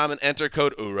omahasteaks.com and enter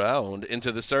code AROUND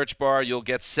into the search bar, you'll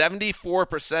get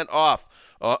 74% off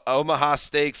Omaha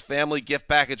Steaks family gift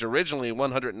package, originally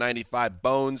 $195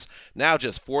 bones, now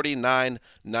just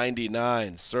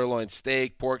 $49.99. Sirloin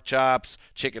steak, pork chops,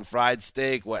 chicken fried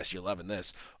steak. Wes, you're loving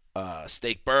this.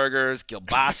 Steak burgers,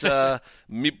 kielbasa,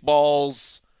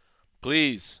 meatballs.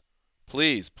 Please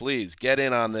get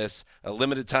in on this. A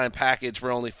limited time package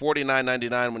for only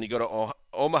 $49.99 when you go to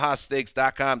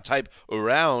omahasteaks.com, type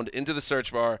AROUND into the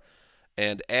search bar,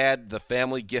 and add the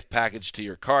family gift package to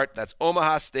your cart. That's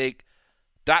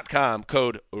omahasteak.com,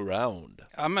 code AROUND.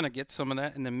 I'm going to get some of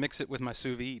that and then mix it with my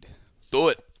sous vide. Do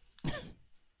it.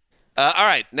 All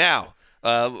right, now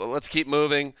let's keep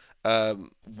moving.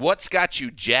 What's got you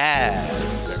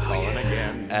jazzed? They're calling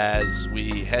again. As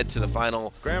we head to the final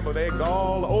Scrambled eggs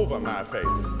all over my face.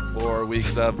 4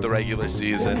 weeks of the regular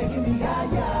season.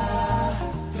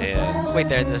 And wait,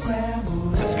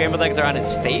 the scrambled eggs are on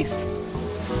his face?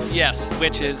 Yes,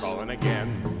 which is Calling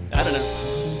again. I don't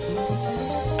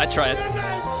know. I try it.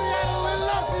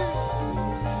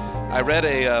 I read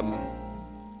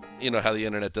how the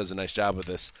internet does a nice job with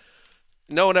this.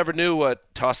 No one ever knew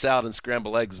what tossed salad and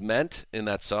scrambled eggs meant in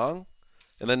that song.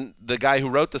 And then the guy who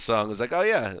wrote the song was like, oh,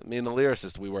 yeah, me and the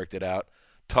lyricist, we worked it out.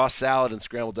 Tossed salad and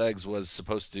scrambled eggs was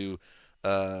supposed to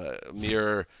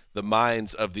mirror the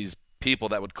minds of these people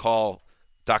that would call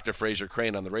Dr. Fraser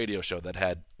Crane on the radio show that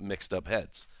had mixed up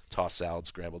heads. Tossed salad,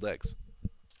 scrambled eggs.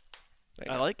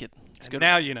 I like it. It's good.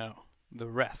 Now you know. the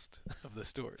rest of the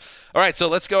story. All right, so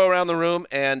let's go around the room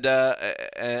and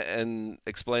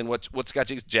explain what's got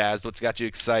you jazzed, what's got you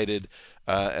excited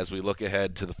as we look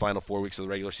ahead to the final 4 weeks of the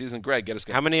regular season. Greg, get us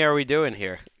going. How many are we doing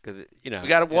here? Because we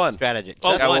got one strategy.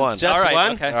 Oh, Just one. Just all right,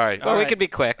 one. Okay. All right. Well, we could be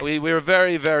quick. We were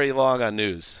very, very long on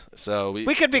news, so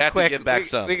we could be have quick. to get back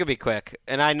some. We could be quick,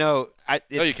 and I know.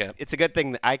 No, you can't. It's a good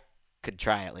thing that I could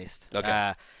try at least.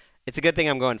 Okay. It's a good thing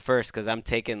I'm going first because I'm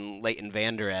taking Leighton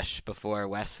Vander Esch before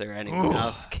Wes or anyone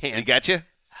else can. You got you?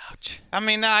 Ouch. I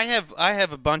mean, I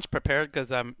have a bunch prepared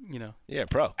because I'm, Yeah,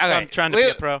 pro. Okay. I'm trying to be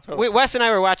a pro. Wes and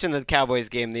I were watching the Cowboys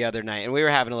game the other night, and we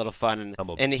were having a little fun.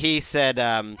 And he said,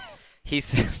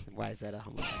 why is that a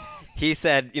humble? He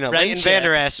said, Leighton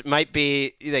Vander Esch might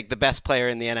be like the best player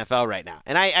in the NFL right now.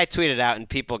 And I tweeted out, and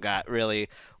people got really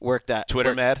worked up.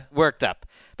 Mad? Worked up.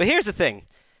 But here's the thing.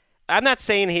 I'm not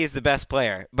saying he's the best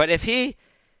player, but if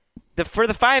for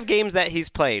the 5 games that he's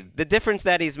played, the difference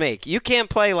that he's made, you can't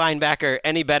play linebacker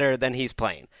any better than he's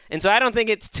playing. And so I don't think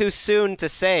it's too soon to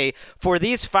say for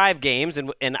these 5 games,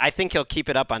 and I think he'll keep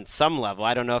it up on some level.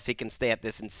 I don't know if he can stay at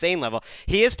this insane level.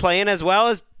 He is playing as well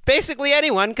as basically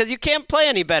anyone because you can't play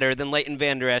any better than Leighton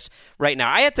Vander Esch right now.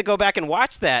 I had to go back and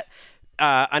watch that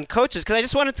on coaches because I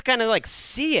just wanted to kind of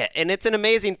see it, and it's an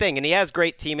amazing thing. And he has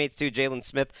great teammates too. Jalen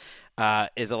Smith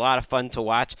is a lot of fun to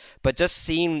watch, but just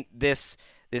seeing this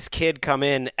kid come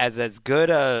in as good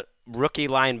a rookie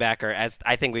linebacker as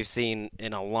I think we've seen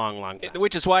in a long, long time.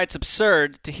 Which is why it's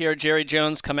absurd to hear Jerry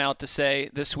Jones come out to say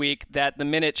this week that the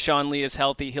minute Sean Lee is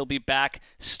healthy, he'll be back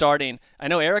starting. I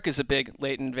know Eric is a big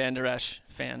Leighton Vander Esch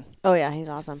fan. Oh, yeah, he's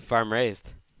awesome. Farm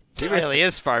raised. He really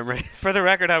is farm raised. For the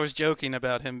record, I was joking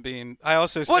about him being. I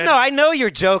also said. Well, no, I know you're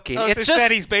joking. I also it's just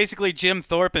said he's basically Jim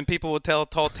Thorpe, and people will tell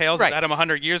tall tales Right. about him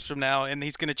 100 years from now, and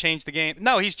he's going to change the game.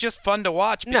 No, he's just fun to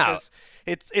watch because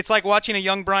it's like watching a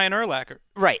young Brian Urlacher.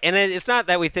 Right, and it's not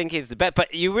that we think he's the best,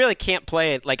 but you really can't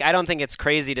play it. I don't think it's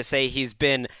crazy to say he's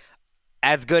been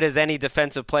as good as any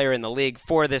defensive player in the league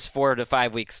for this 4 to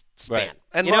 5 weeks span. Right.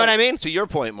 And you know what I mean? To your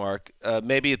point, Mark,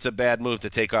 maybe it's a bad move to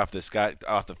take off this guy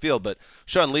off the field, but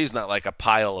Sean Lee's not like a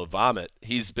pile of vomit.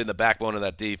 He's been the backbone of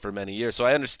that D for many years. So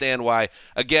I understand why,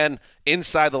 again,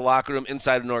 inside the locker room,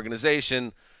 inside an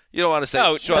organization, you don't want to say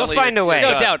Sean Lee. They'll find a way.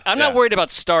 No doubt. I'm not worried about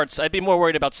starts. I'd be more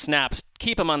worried about snaps.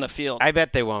 Keep him on the field. I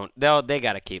bet they won't. They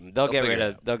got to keep him. They'll get rid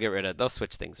of. They'll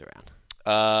switch things around.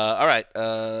 All right.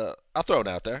 I'll throw it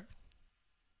out there.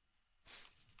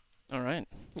 All right.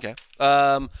 Okay.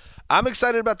 I'm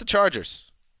excited about the Chargers.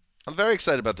 I'm very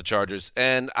excited about the Chargers,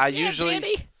 and I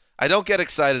don't get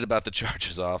excited about the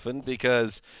Chargers often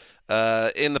because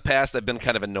in the past I've been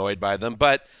kind of annoyed by them,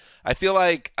 but I feel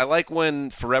like I like when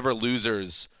forever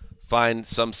losers find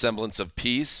some semblance of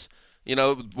peace.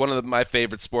 One of my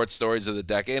favorite sports stories of the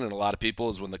decade, and a lot of people,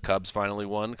 is when the Cubs finally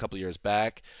won a couple years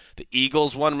back. The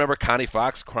Eagles won. Remember Connie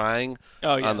Fox crying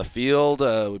on the field?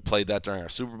 We played that during our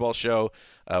Super Bowl show.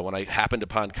 When I happened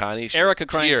upon Connie, Erica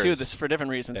crying too. This for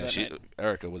different reasons.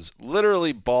 Erica was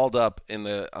literally balled up on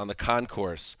the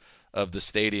concourse of the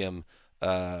stadium.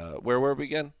 Where were we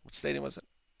again? What stadium was it?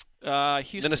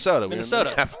 Houston. Minnesota.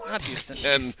 Minnesota. Not Houston.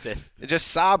 And just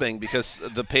sobbing because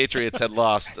the Patriots had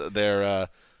lost their.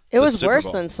 It was Super worse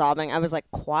Bowl. than sobbing. I was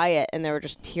quiet, and there were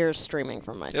just tears streaming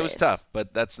from my face. It was tough,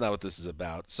 but that's not what this is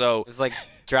about. So it was like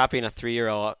dropping a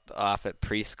 3-year-old off at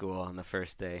preschool on the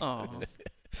first day. Oh.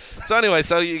 So anyway,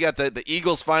 you got the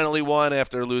Eagles finally won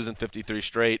after losing 53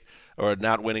 straight, or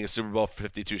not winning a Super Bowl for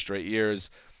 52 straight years.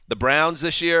 The Browns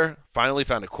this year finally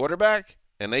found a quarterback,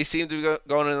 and they seem to be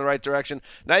going in the right direction.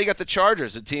 Now you got the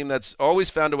Chargers, a team that's always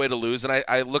found a way to lose, and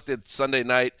I looked at Sunday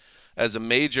night as a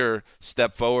major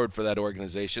step forward for that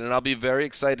organization, and I'll be very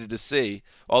excited to see,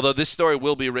 although this story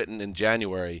will be written in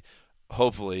January,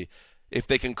 hopefully, if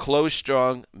they can close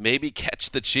strong, maybe catch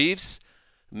the Chiefs,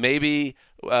 maybe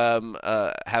have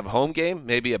a home game,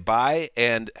 maybe a bye,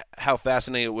 and how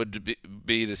fascinating it would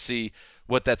be to see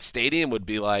what that stadium would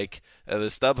be like, the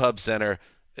StubHub Center,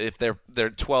 if they're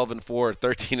 12-4,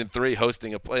 13-3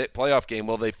 hosting a playoff game.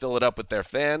 Will they fill it up with their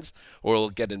fans, or will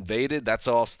it get invaded? That's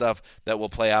all stuff that will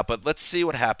play out. But let's see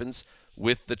what happens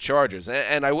with the Chargers.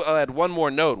 And I'll add one more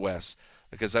note, Wes,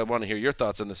 because I want to hear your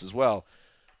thoughts on this as well.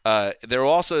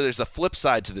 There's a flip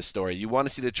side to this story. You want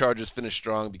to see the Chargers finish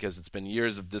strong because it's been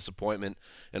years of disappointment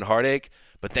and heartache.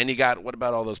 But then what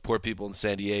about all those poor people in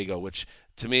San Diego, which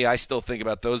to me, I still think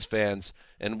about those fans,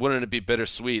 and wouldn't it be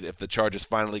bittersweet if the Chargers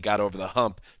finally got over the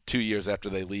hump 2 years after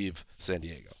they leave San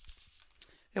Diego?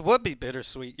 It would be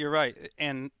bittersweet. You're right.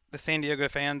 And the San Diego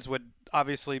fans would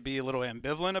obviously be a little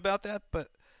ambivalent about that, but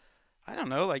I don't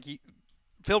know,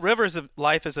 Phil Rivers'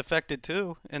 life is affected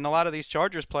too, and a lot of these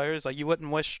Chargers players, you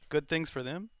wouldn't wish good things for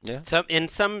them. Yeah. In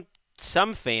some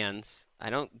some fans, I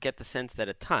don't get the sense that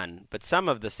a ton, but some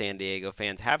of the San Diego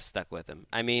fans have stuck with him.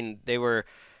 I mean,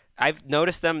 I've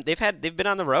noticed them. They've been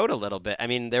on the road a little bit. I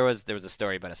mean, there was a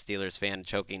story about a Steelers fan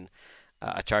choking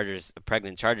a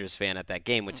pregnant Chargers fan at that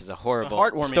game, which is a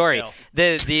horrible story.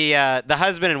 Tale. The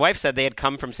husband and wife said they had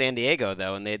come from San Diego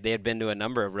though, and they had been to a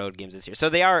number of road games this year. So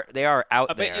they are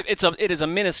out there. It is a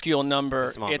minuscule number.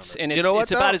 It's a small number. And You know what,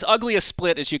 it's about as ugly a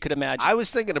split as you could imagine. I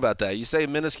was thinking about that. You say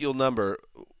minuscule number,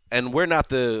 and we're not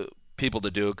the people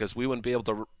to do it because we wouldn't be able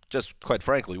to. Just quite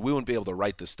frankly, we wouldn't be able to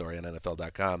write this story on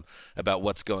NFL.com about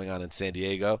what's going on in San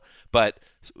Diego. But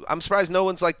I'm surprised no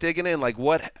one's digging in.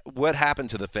 What happened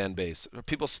to the fan base? Are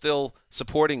people still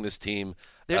supporting this team?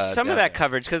 There's some of that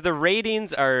coverage because the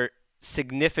ratings are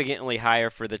significantly higher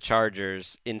for the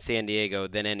Chargers in San Diego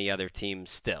than any other team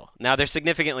still. Now, they're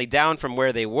significantly down from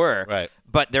where they were, right?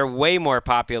 But they're way more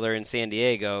popular in San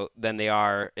Diego than they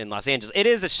are in Los Angeles. It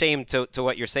is a shame to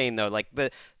what you're saying, though.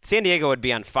 The San Diego would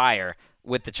be on fire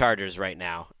with the Chargers right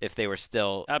now if they were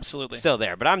still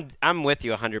there. But I'm with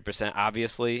you 100%,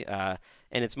 obviously, and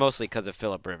it's mostly because of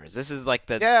Phillip Rivers. This is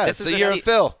the year of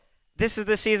Phil. This is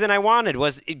the season I wanted,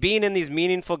 was being in these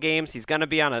meaningful games. He's going to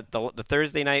be on the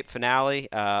Thursday night finale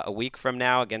a week from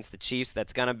now against the Chiefs.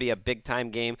 That's going to be a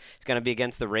big-time game. He's going to be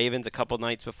against the Ravens a couple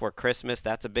nights before Christmas.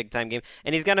 That's a big-time game.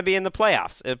 And he's going to be in the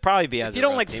playoffs. It'll probably be as If you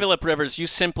don't like Phillip Rivers, you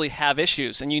simply have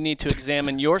issues, and you need to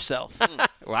examine yourself.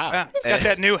 Wow. Yeah, he's got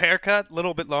that new haircut, a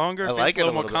little bit longer. I like it a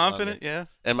little more confident. Longer. Yeah.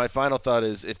 And my final thought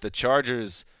is if the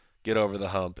Chargers get over the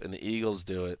hump and the Eagles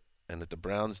do it and if the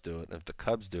Browns do it and if the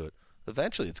Cubs do it,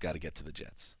 eventually it's got to get to the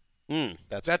Jets.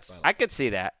 That's I could see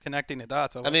that. Connecting the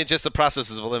dots. I mean, just the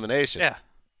processes of elimination. Yeah.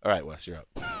 All right, Wes, you're up.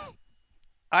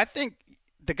 I think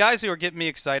the guys who are getting me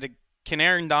excited, can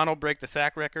Aaron Donald break the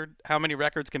sack record? How many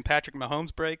records can Patrick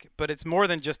Mahomes break? But it's more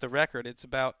than just a record. It's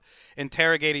about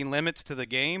interrogating limits to the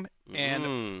game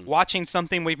and watching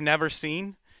something we've never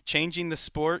seen, changing the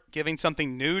sport, giving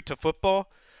something new to football,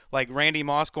 like Randy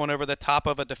Moss going over the top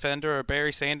of a defender or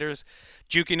Barry Sanders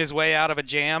juking his way out of a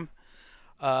jam.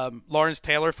 Lawrence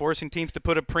Taylor forcing teams to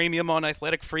put a premium on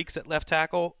athletic freaks at left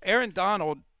tackle. Aaron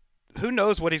Donald, who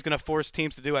knows what he's going to force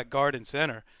teams to do at guard and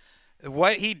center.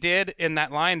 What he did in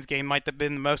that Lions game might have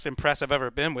been the most impressive I've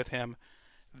ever been with him.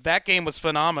 That game was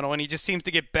phenomenal, and he just seems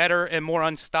to get better and more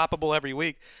unstoppable every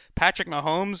week. Patrick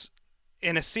Mahomes,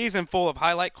 in a season full of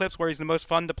highlight clips where he's the most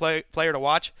fun player to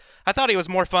watch, I thought he was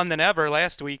more fun than ever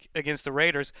last week against the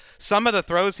Raiders. Some of the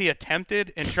throws he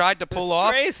attempted and tried to pull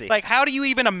off, crazy. how do you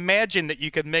even imagine that you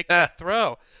could make that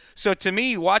throw? So to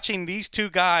me, watching these two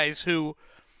guys who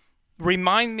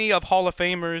remind me of Hall of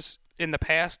Famers in the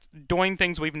past, doing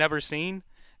things we've never seen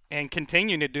and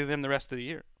continuing to do them the rest of the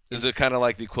year. Is it kind of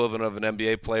like the equivalent of an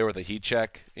NBA player with a heat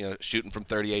check, shooting from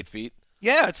 38 feet?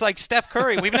 Yeah, it's like Steph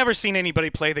Curry. We've never seen anybody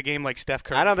play the game like Steph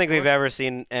Curry. I don't think we've ever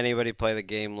seen anybody play the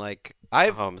game like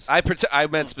Mahomes. I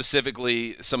meant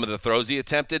specifically some of the throws he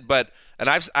attempted, and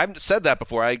I've said that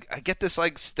before. I get this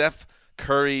Steph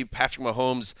Curry, Patrick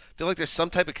Mahomes. I feel like there's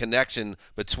some type of connection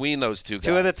between those two guys.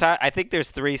 Two of the top. I think there's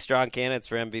 3 strong candidates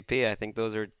for MVP. I think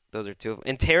those are two of them.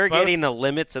 Interrogating the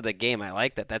limits of the game. I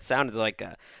like that. That sounds like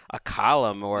a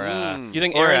column or a. You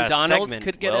think or Aaron a Donald segment.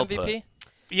 could get MVP?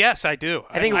 Yes, I do.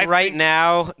 I think right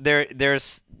now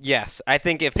there's yes. I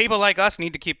think if people like us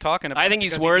need to keep talking about. I think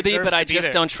he's worthy, but I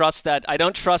just don't trust that. I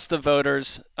don't trust the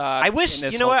voters. I wish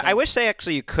I wish they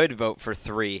actually you could vote for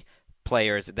 3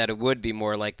 players that it would be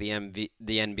more like the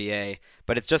NBA,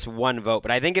 but it's just one vote.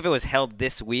 But I think if it was held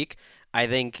this week, I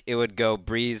think it would go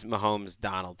Breeze, Mahomes,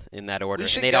 Donald in that order,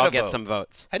 and they'd all get some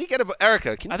votes. How do you get a vote?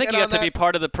 Erica, can you I think get you on have to be that?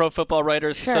 part of the Pro Football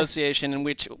Writers Association, in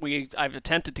which I've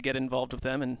attempted to get involved with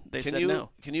them, and they said no.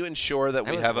 Can you ensure that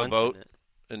we have a vote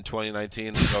in 2019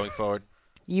 and going forward?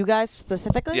 You guys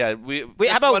specifically? Yeah,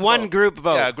 how about one group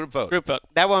vote? Yeah, group vote. Group vote.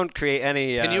 That won't create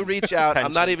any. Can you reach out?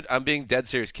 tension. I'm being dead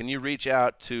serious. Can you reach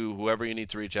out to whoever you need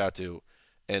to reach out to,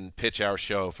 and pitch our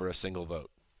show for a single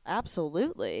vote?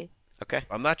 Absolutely. Okay.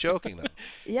 I'm not joking though.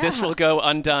 Yeah. This will go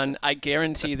undone. I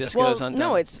guarantee this goes undone.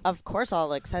 No, it's of course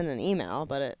I'll send an email,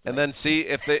 but and then see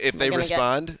if they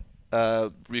respond.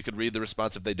 We could read the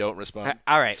response. If they don't respond,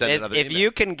 all right. Send another If email.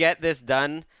 you can get this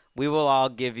done, we will all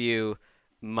give you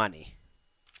money.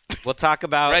 We'll talk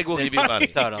about. Greg will give you money.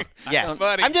 Total. Yes.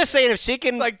 Money. I'm just saying if she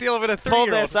can like dealing with a pull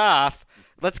 3-year-old. this off,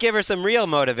 let's give her some real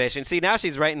motivation. See, now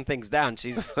she's writing things down.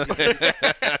 She's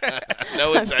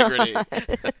no integrity.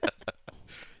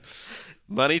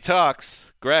 Money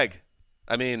talks. Greg.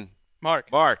 I mean, Mark.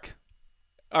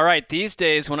 All right, these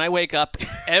days when I wake up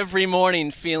every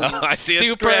morning feeling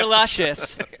super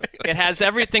luscious, it has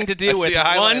everything to do with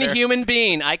one human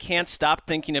being I can't stop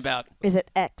thinking about. is it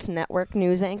ex-network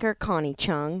news anchor Connie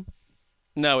Chung?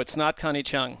 No, it's not Connie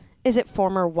Chung. Is it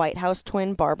former White House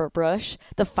twin Barbara Bush,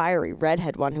 the fiery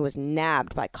redhead one who was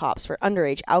nabbed by cops for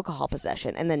underage alcohol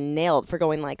possession and then nailed for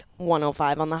going like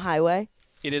 105 on the highway?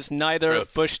 It is neither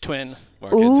Bush twin.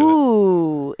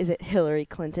 Ooh, is it Hillary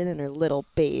Clinton in her little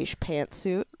beige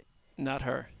pantsuit? Not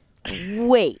her.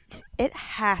 Wait, it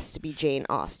has to be Jane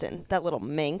Austen, that little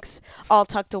minx, all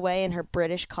tucked away in her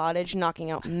British cottage, knocking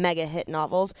out mega hit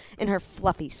novels in her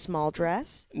fluffy small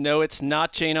dress. No, it's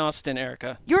not Jane Austen,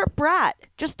 Erica. You're a brat.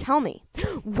 Just tell me.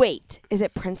 Wait, is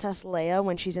it Princess Leia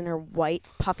when she's in her white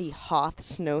puffy Hoth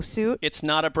snowsuit? It's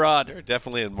not a broad. They're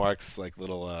definitely in Mark's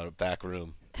little back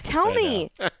room. Tell me.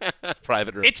 It's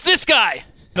private room. It's this guy.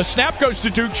 The snap goes to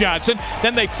Duke Johnson.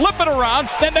 Then they flip it around.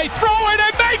 Then they throw it,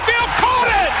 and Mayfield caught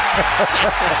it!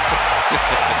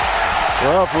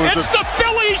 It's the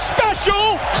Philly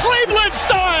special, Cleveland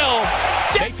style.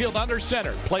 Mayfield under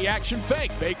center. Play action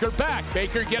fake. Baker back.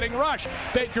 Baker getting rushed.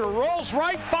 Baker rolls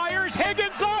right, fires.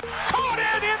 Higgins up. Caught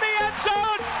it in the end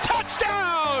zone.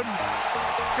 Touchdown.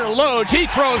 Loads, he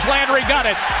throws, Landry got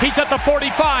it. He's at the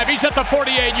 45, he's at the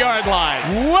 48-yard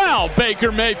line. Well,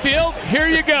 Baker Mayfield, here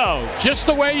you go. Just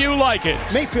the way you like it.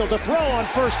 Mayfield to throw on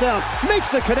first down, makes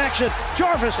the connection.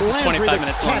 Jarvis Landry the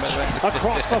catch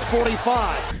across the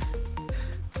 45.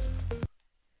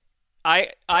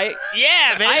 I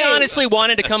honestly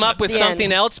wanted to come up with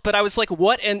something else, but I was like,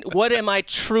 what am I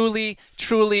truly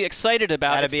excited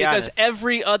about? It's because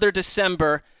every other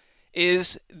December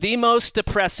is the most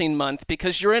depressing month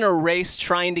because you're in a race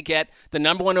trying to get the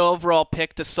number 1 overall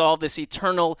pick to solve this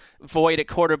eternal void at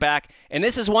quarterback. And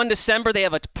this is 1 December. They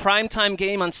have a primetime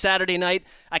game on Saturday night.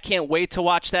 I can't wait to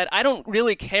watch that. I don't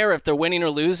really care if they're winning or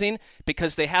losing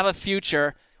because they have a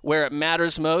future where it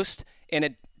matters most. And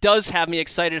it does have me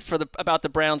excited about the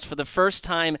Browns for the first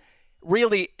time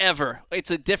really ever. It's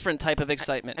a different type of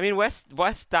excitement. I mean, Wes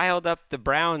dialed up the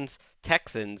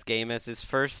Browns-Texans game as his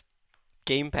first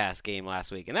Game Pass game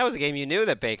last week, and that was a game you knew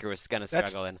that Baker was going to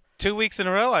struggle in. 2 weeks in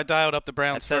a row, I dialed up the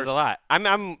Browns. That says a lot.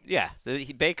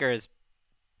 Baker is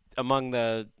among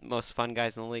the most fun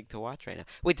guys in the league to watch right now.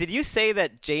 Wait, did you say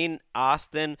that Jane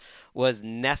Austen was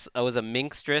a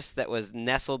minstress that was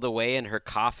nestled away in her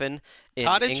coffin in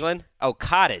England? Oh,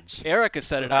 cottage. Erica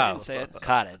said it. I didn't say it.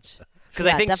 Cottage. Because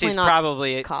I think she's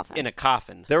probably in a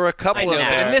coffin. There were a couple of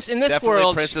there. In this Definitely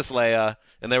world, Princess Leia,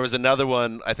 and there was another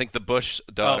one. I think the Bush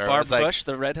daughter. Barbara Bush,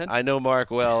 the redhead. I know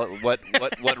Mark well. What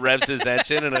revs his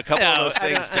engine, and a couple of those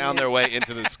things found their way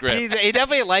into the script. He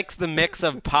definitely likes the mix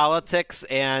of politics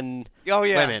and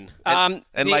women. And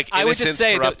I would just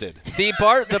say corrupted. the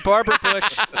Barbara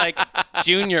Bush,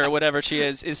 Junior, whatever she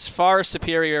is far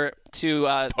superior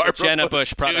to Jenna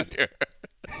Bush product.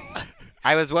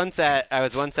 I was once at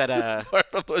a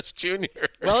Barbara Bush Jr.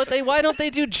 Well, why don't they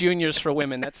do juniors for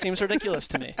women? That seems ridiculous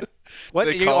to me.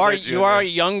 What you are a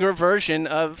younger version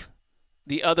of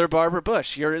the other Barbara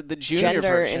Bush. You're the junior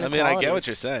version. I mean, I get what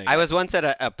you're saying. I was once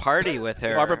at a party with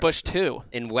her. Barbara Bush 2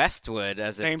 in Westwood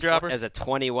as a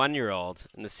 21-year-old,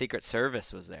 and the Secret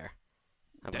Service was there.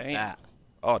 How about that?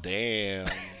 Oh, damn!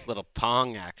 Little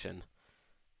pong action.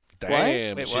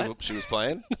 Damn! Wait, what? She was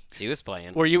playing. She was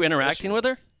playing. Were you interacting with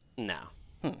her? No.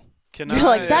 You're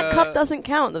like, that cup doesn't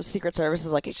count. The Secret Service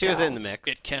is like, it She counts. was in the mix.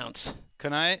 It counts.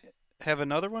 Can I have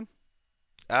another one?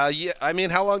 Yeah. I mean,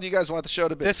 how long do you guys want the show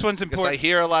to be? This one's important. Because I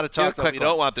hear a lot of talk that we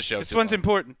don't want the show. This one's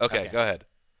important. Okay, go ahead.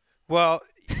 Well,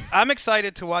 I'm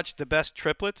excited to watch the best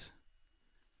triplets.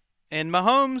 And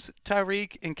Mahomes,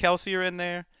 Tyreek, and Kelsey are in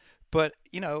there. But,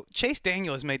 Chase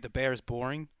Daniel has made the Bears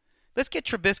boring. Let's get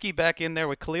Trubisky back in there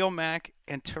with Khalil Mack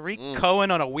and Tariq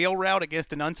Cohen on a wheel route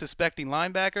against an unsuspecting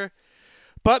linebacker.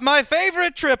 But my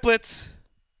favorite triplets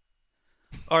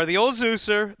are the old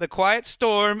Zeuser, the Quiet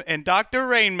Storm, and Dr.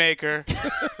 Rainmaker.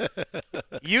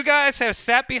 You guys have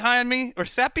sat beside me for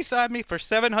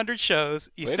 700 shows.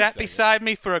 You sat beside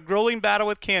me for a grueling battle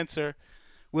with cancer.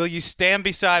 Will you stand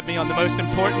beside me on the most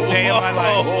important day of my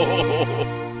life?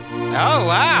 Oh,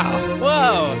 wow.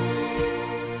 Whoa.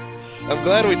 I'm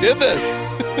glad we did this.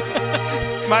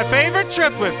 My favorite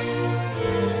triplets.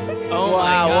 Oh,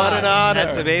 wow, my God. what an honor.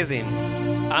 That's amazing.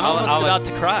 I'm almost about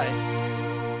to cry.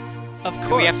 Of course.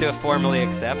 Do we have to formally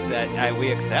accept that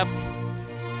we accept?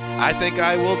 I think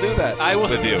I will do that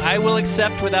with you. I will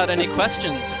accept without any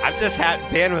questions. I'm just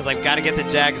Dan was like, got to get the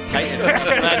Jags Titans.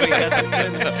 I'm glad we got this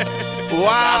in.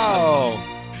 Wow. Awesome.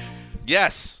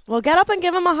 Yes. Well, get up and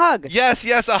give him a hug. Yes,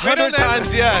 100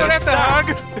 times yes. We don't have to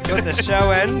hug. When the show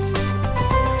ends.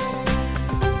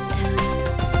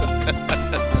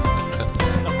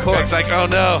 Of course. It's like, oh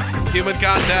no, human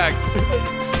contact.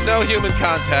 No human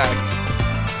contact.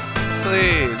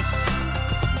 Please.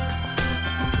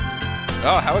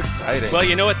 Oh, how exciting. Well,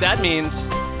 you know what that means.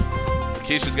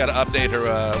 Keisha's got to update her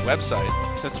website.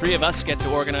 The three of us get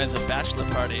to organize a bachelor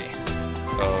party.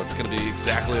 Oh, it's going to be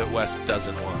exactly what Wes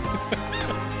doesn't want.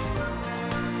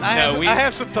 I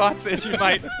have some thoughts as you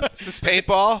might.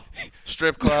 Paintball?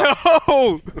 Strip club?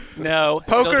 No.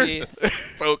 Poker?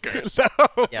 Poker.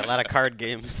 No. Yeah, a lot of card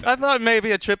games. I thought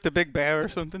maybe a trip to Big Bear or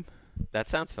something. That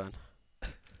sounds fun.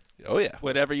 Oh, yeah.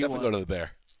 Whatever you Definitely want. go to the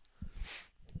Bear.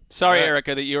 Sorry,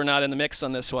 Erica, that you were not in the mix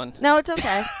on this one. No, it's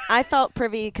okay. I felt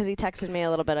privy because he texted me a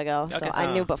little bit ago, so Okay.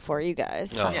 I knew before you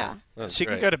guys. Oh, Yeah. She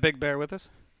can go to Big Bear with us.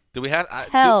 Do we have?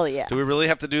 Hell yeah. Do we really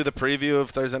have to do the preview of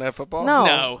Thursday Night Football?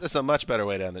 No. This is a much better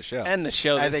way to end the show. End the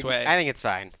show I this way. think it's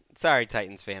fine. Sorry,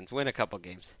 Titans fans. Win a couple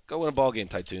games. Go win a ball game,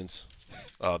 Titans.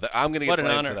 Oh, I'm going to What get an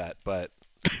blamed honor. for that, but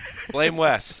blame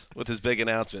Wes with his big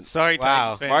announcement. Sorry,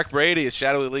 Titans fans. Mark Brady is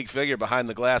shadowy league figure behind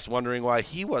the glass, wondering why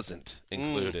he wasn't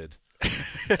included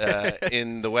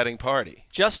in the wedding party.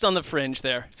 Just on the fringe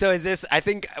there. So is this? I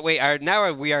think. Wait.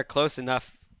 Now we are close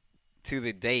enough to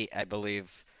the date. I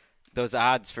believe those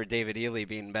odds for David Ely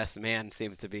being best man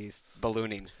seem to be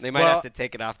ballooning. They might have to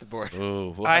take it off the board.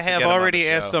 Ooh, I have already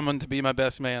asked someone to be my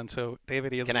best man, so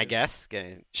David Ely. Can I guess?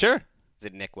 Sure. Is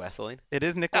it Nick Wesseling? It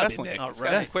is Nick That'd be Wesseling. Nick. It's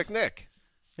gotta be quick Nick.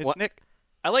 It's Nick.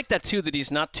 I like that, too, that he's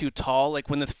not too tall. Like,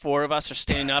 when the four of us are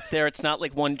standing up there, it's not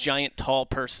like one giant tall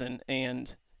person.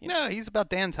 And No, he's about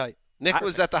Dan's height. Nick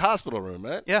was at the hospital room,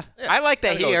 right? Yeah. I like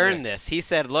that Gotta go he with earned Nick. this. He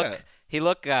said, "Look,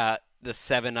 the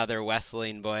 7 other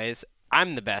Wesleyan boys.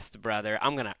 I'm the best brother.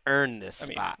 I'm gonna earn this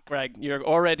spot." Greg, you're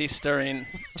already stirring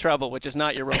trouble, which is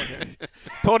not your role here.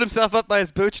 Pulled himself up by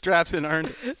his bootstraps and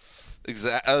earned it.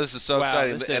 Exactly. Oh, this is so Wow,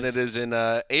 exciting, this and is- it is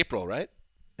in April, right?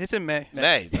 It's in May.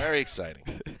 May. Very exciting.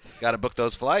 Got to book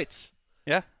those flights.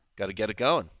 Yeah. Got to get it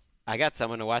going. I got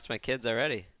someone to watch my kids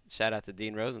already. Shout out to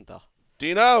Dean Rosenthal.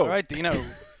 Dino. All right, Dino.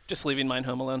 Just leaving mine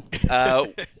home alone.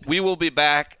 We will be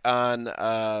back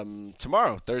on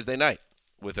tomorrow, Thursday night,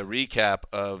 with a recap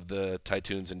of the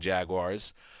Titans and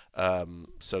Jaguars.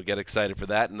 So get excited for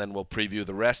that, and then we'll preview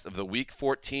the rest of the Week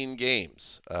 14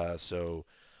 games. So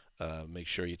make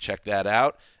sure you check that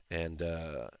out. And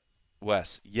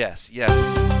Wes, yes,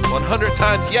 100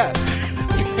 times yes.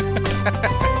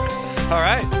 All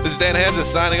right. This is Dan Hansa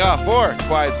signing off for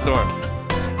Quiet Storm.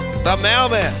 The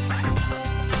Mailman.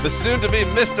 The soon-to-be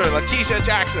Mr. Lakeisha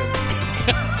Jackson.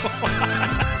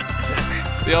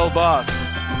 The old boss.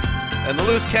 And the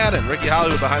loose cannon, Ricky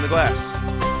Hollywood behind the glass.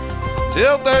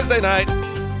 Till Thursday night.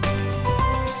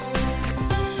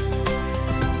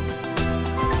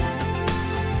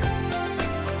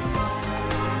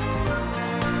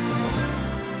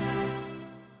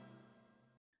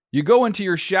 You go into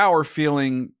your shower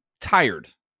feeling tired,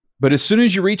 but as soon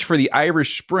as you reach for the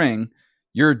Irish Spring,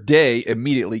 your day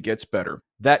immediately gets better.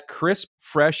 That crisp,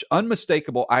 fresh,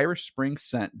 unmistakable Irish Spring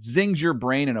scent zings your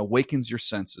brain and awakens your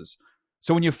senses.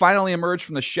 So when you finally emerge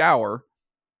from the shower,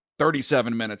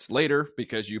 37 minutes later,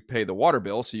 because you pay the water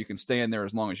bill so you can stay in there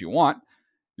as long as you want,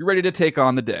 you're ready to take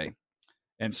on the day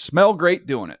and smell great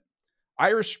doing it.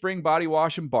 Irish Spring Body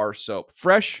Wash and Bar Soap.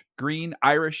 Fresh, green,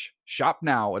 Irish. Shop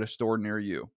now at a store near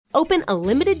you. Open a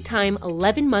limited-time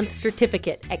 11-month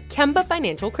certificate at Kemba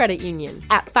Financial Credit Union.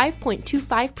 At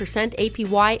 5.25%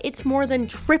 APY, it's more than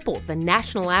triple the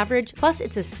national average, plus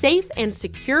it's a safe and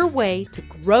secure way to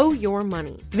grow your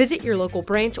money. Visit your local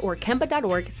branch or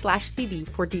kemba.org/CD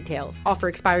for details. Offer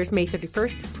expires May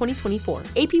 31st, 2024.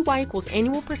 APY equals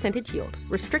annual percentage yield.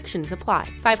 Restrictions apply.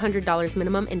 $500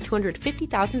 minimum and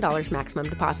 $250,000 maximum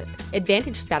deposit.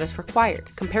 Advantage status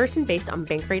required. Comparison based on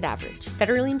bank rate average.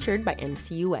 Federally insured by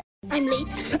NCUA. I'm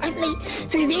late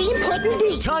for a very important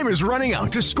date. Time is running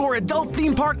out to score adult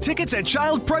theme park tickets at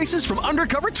child prices from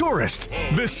Undercover Tourist.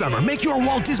 This summer, make your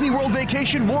Walt Disney World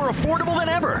vacation more affordable than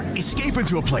ever. Escape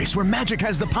into a place where magic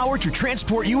has the power to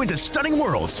transport you into stunning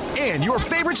worlds and your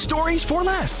favorite stories for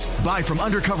less. Buy from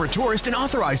Undercover Tourist, an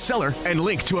authorized seller, and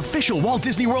link to official Walt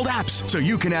Disney World apps so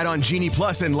you can add on Genie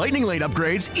Plus and Lightning Lane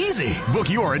upgrades easy. Book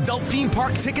your adult theme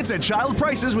park tickets at child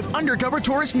prices with Undercover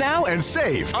Tourist now and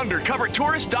save.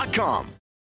 UndercoverTourist.com.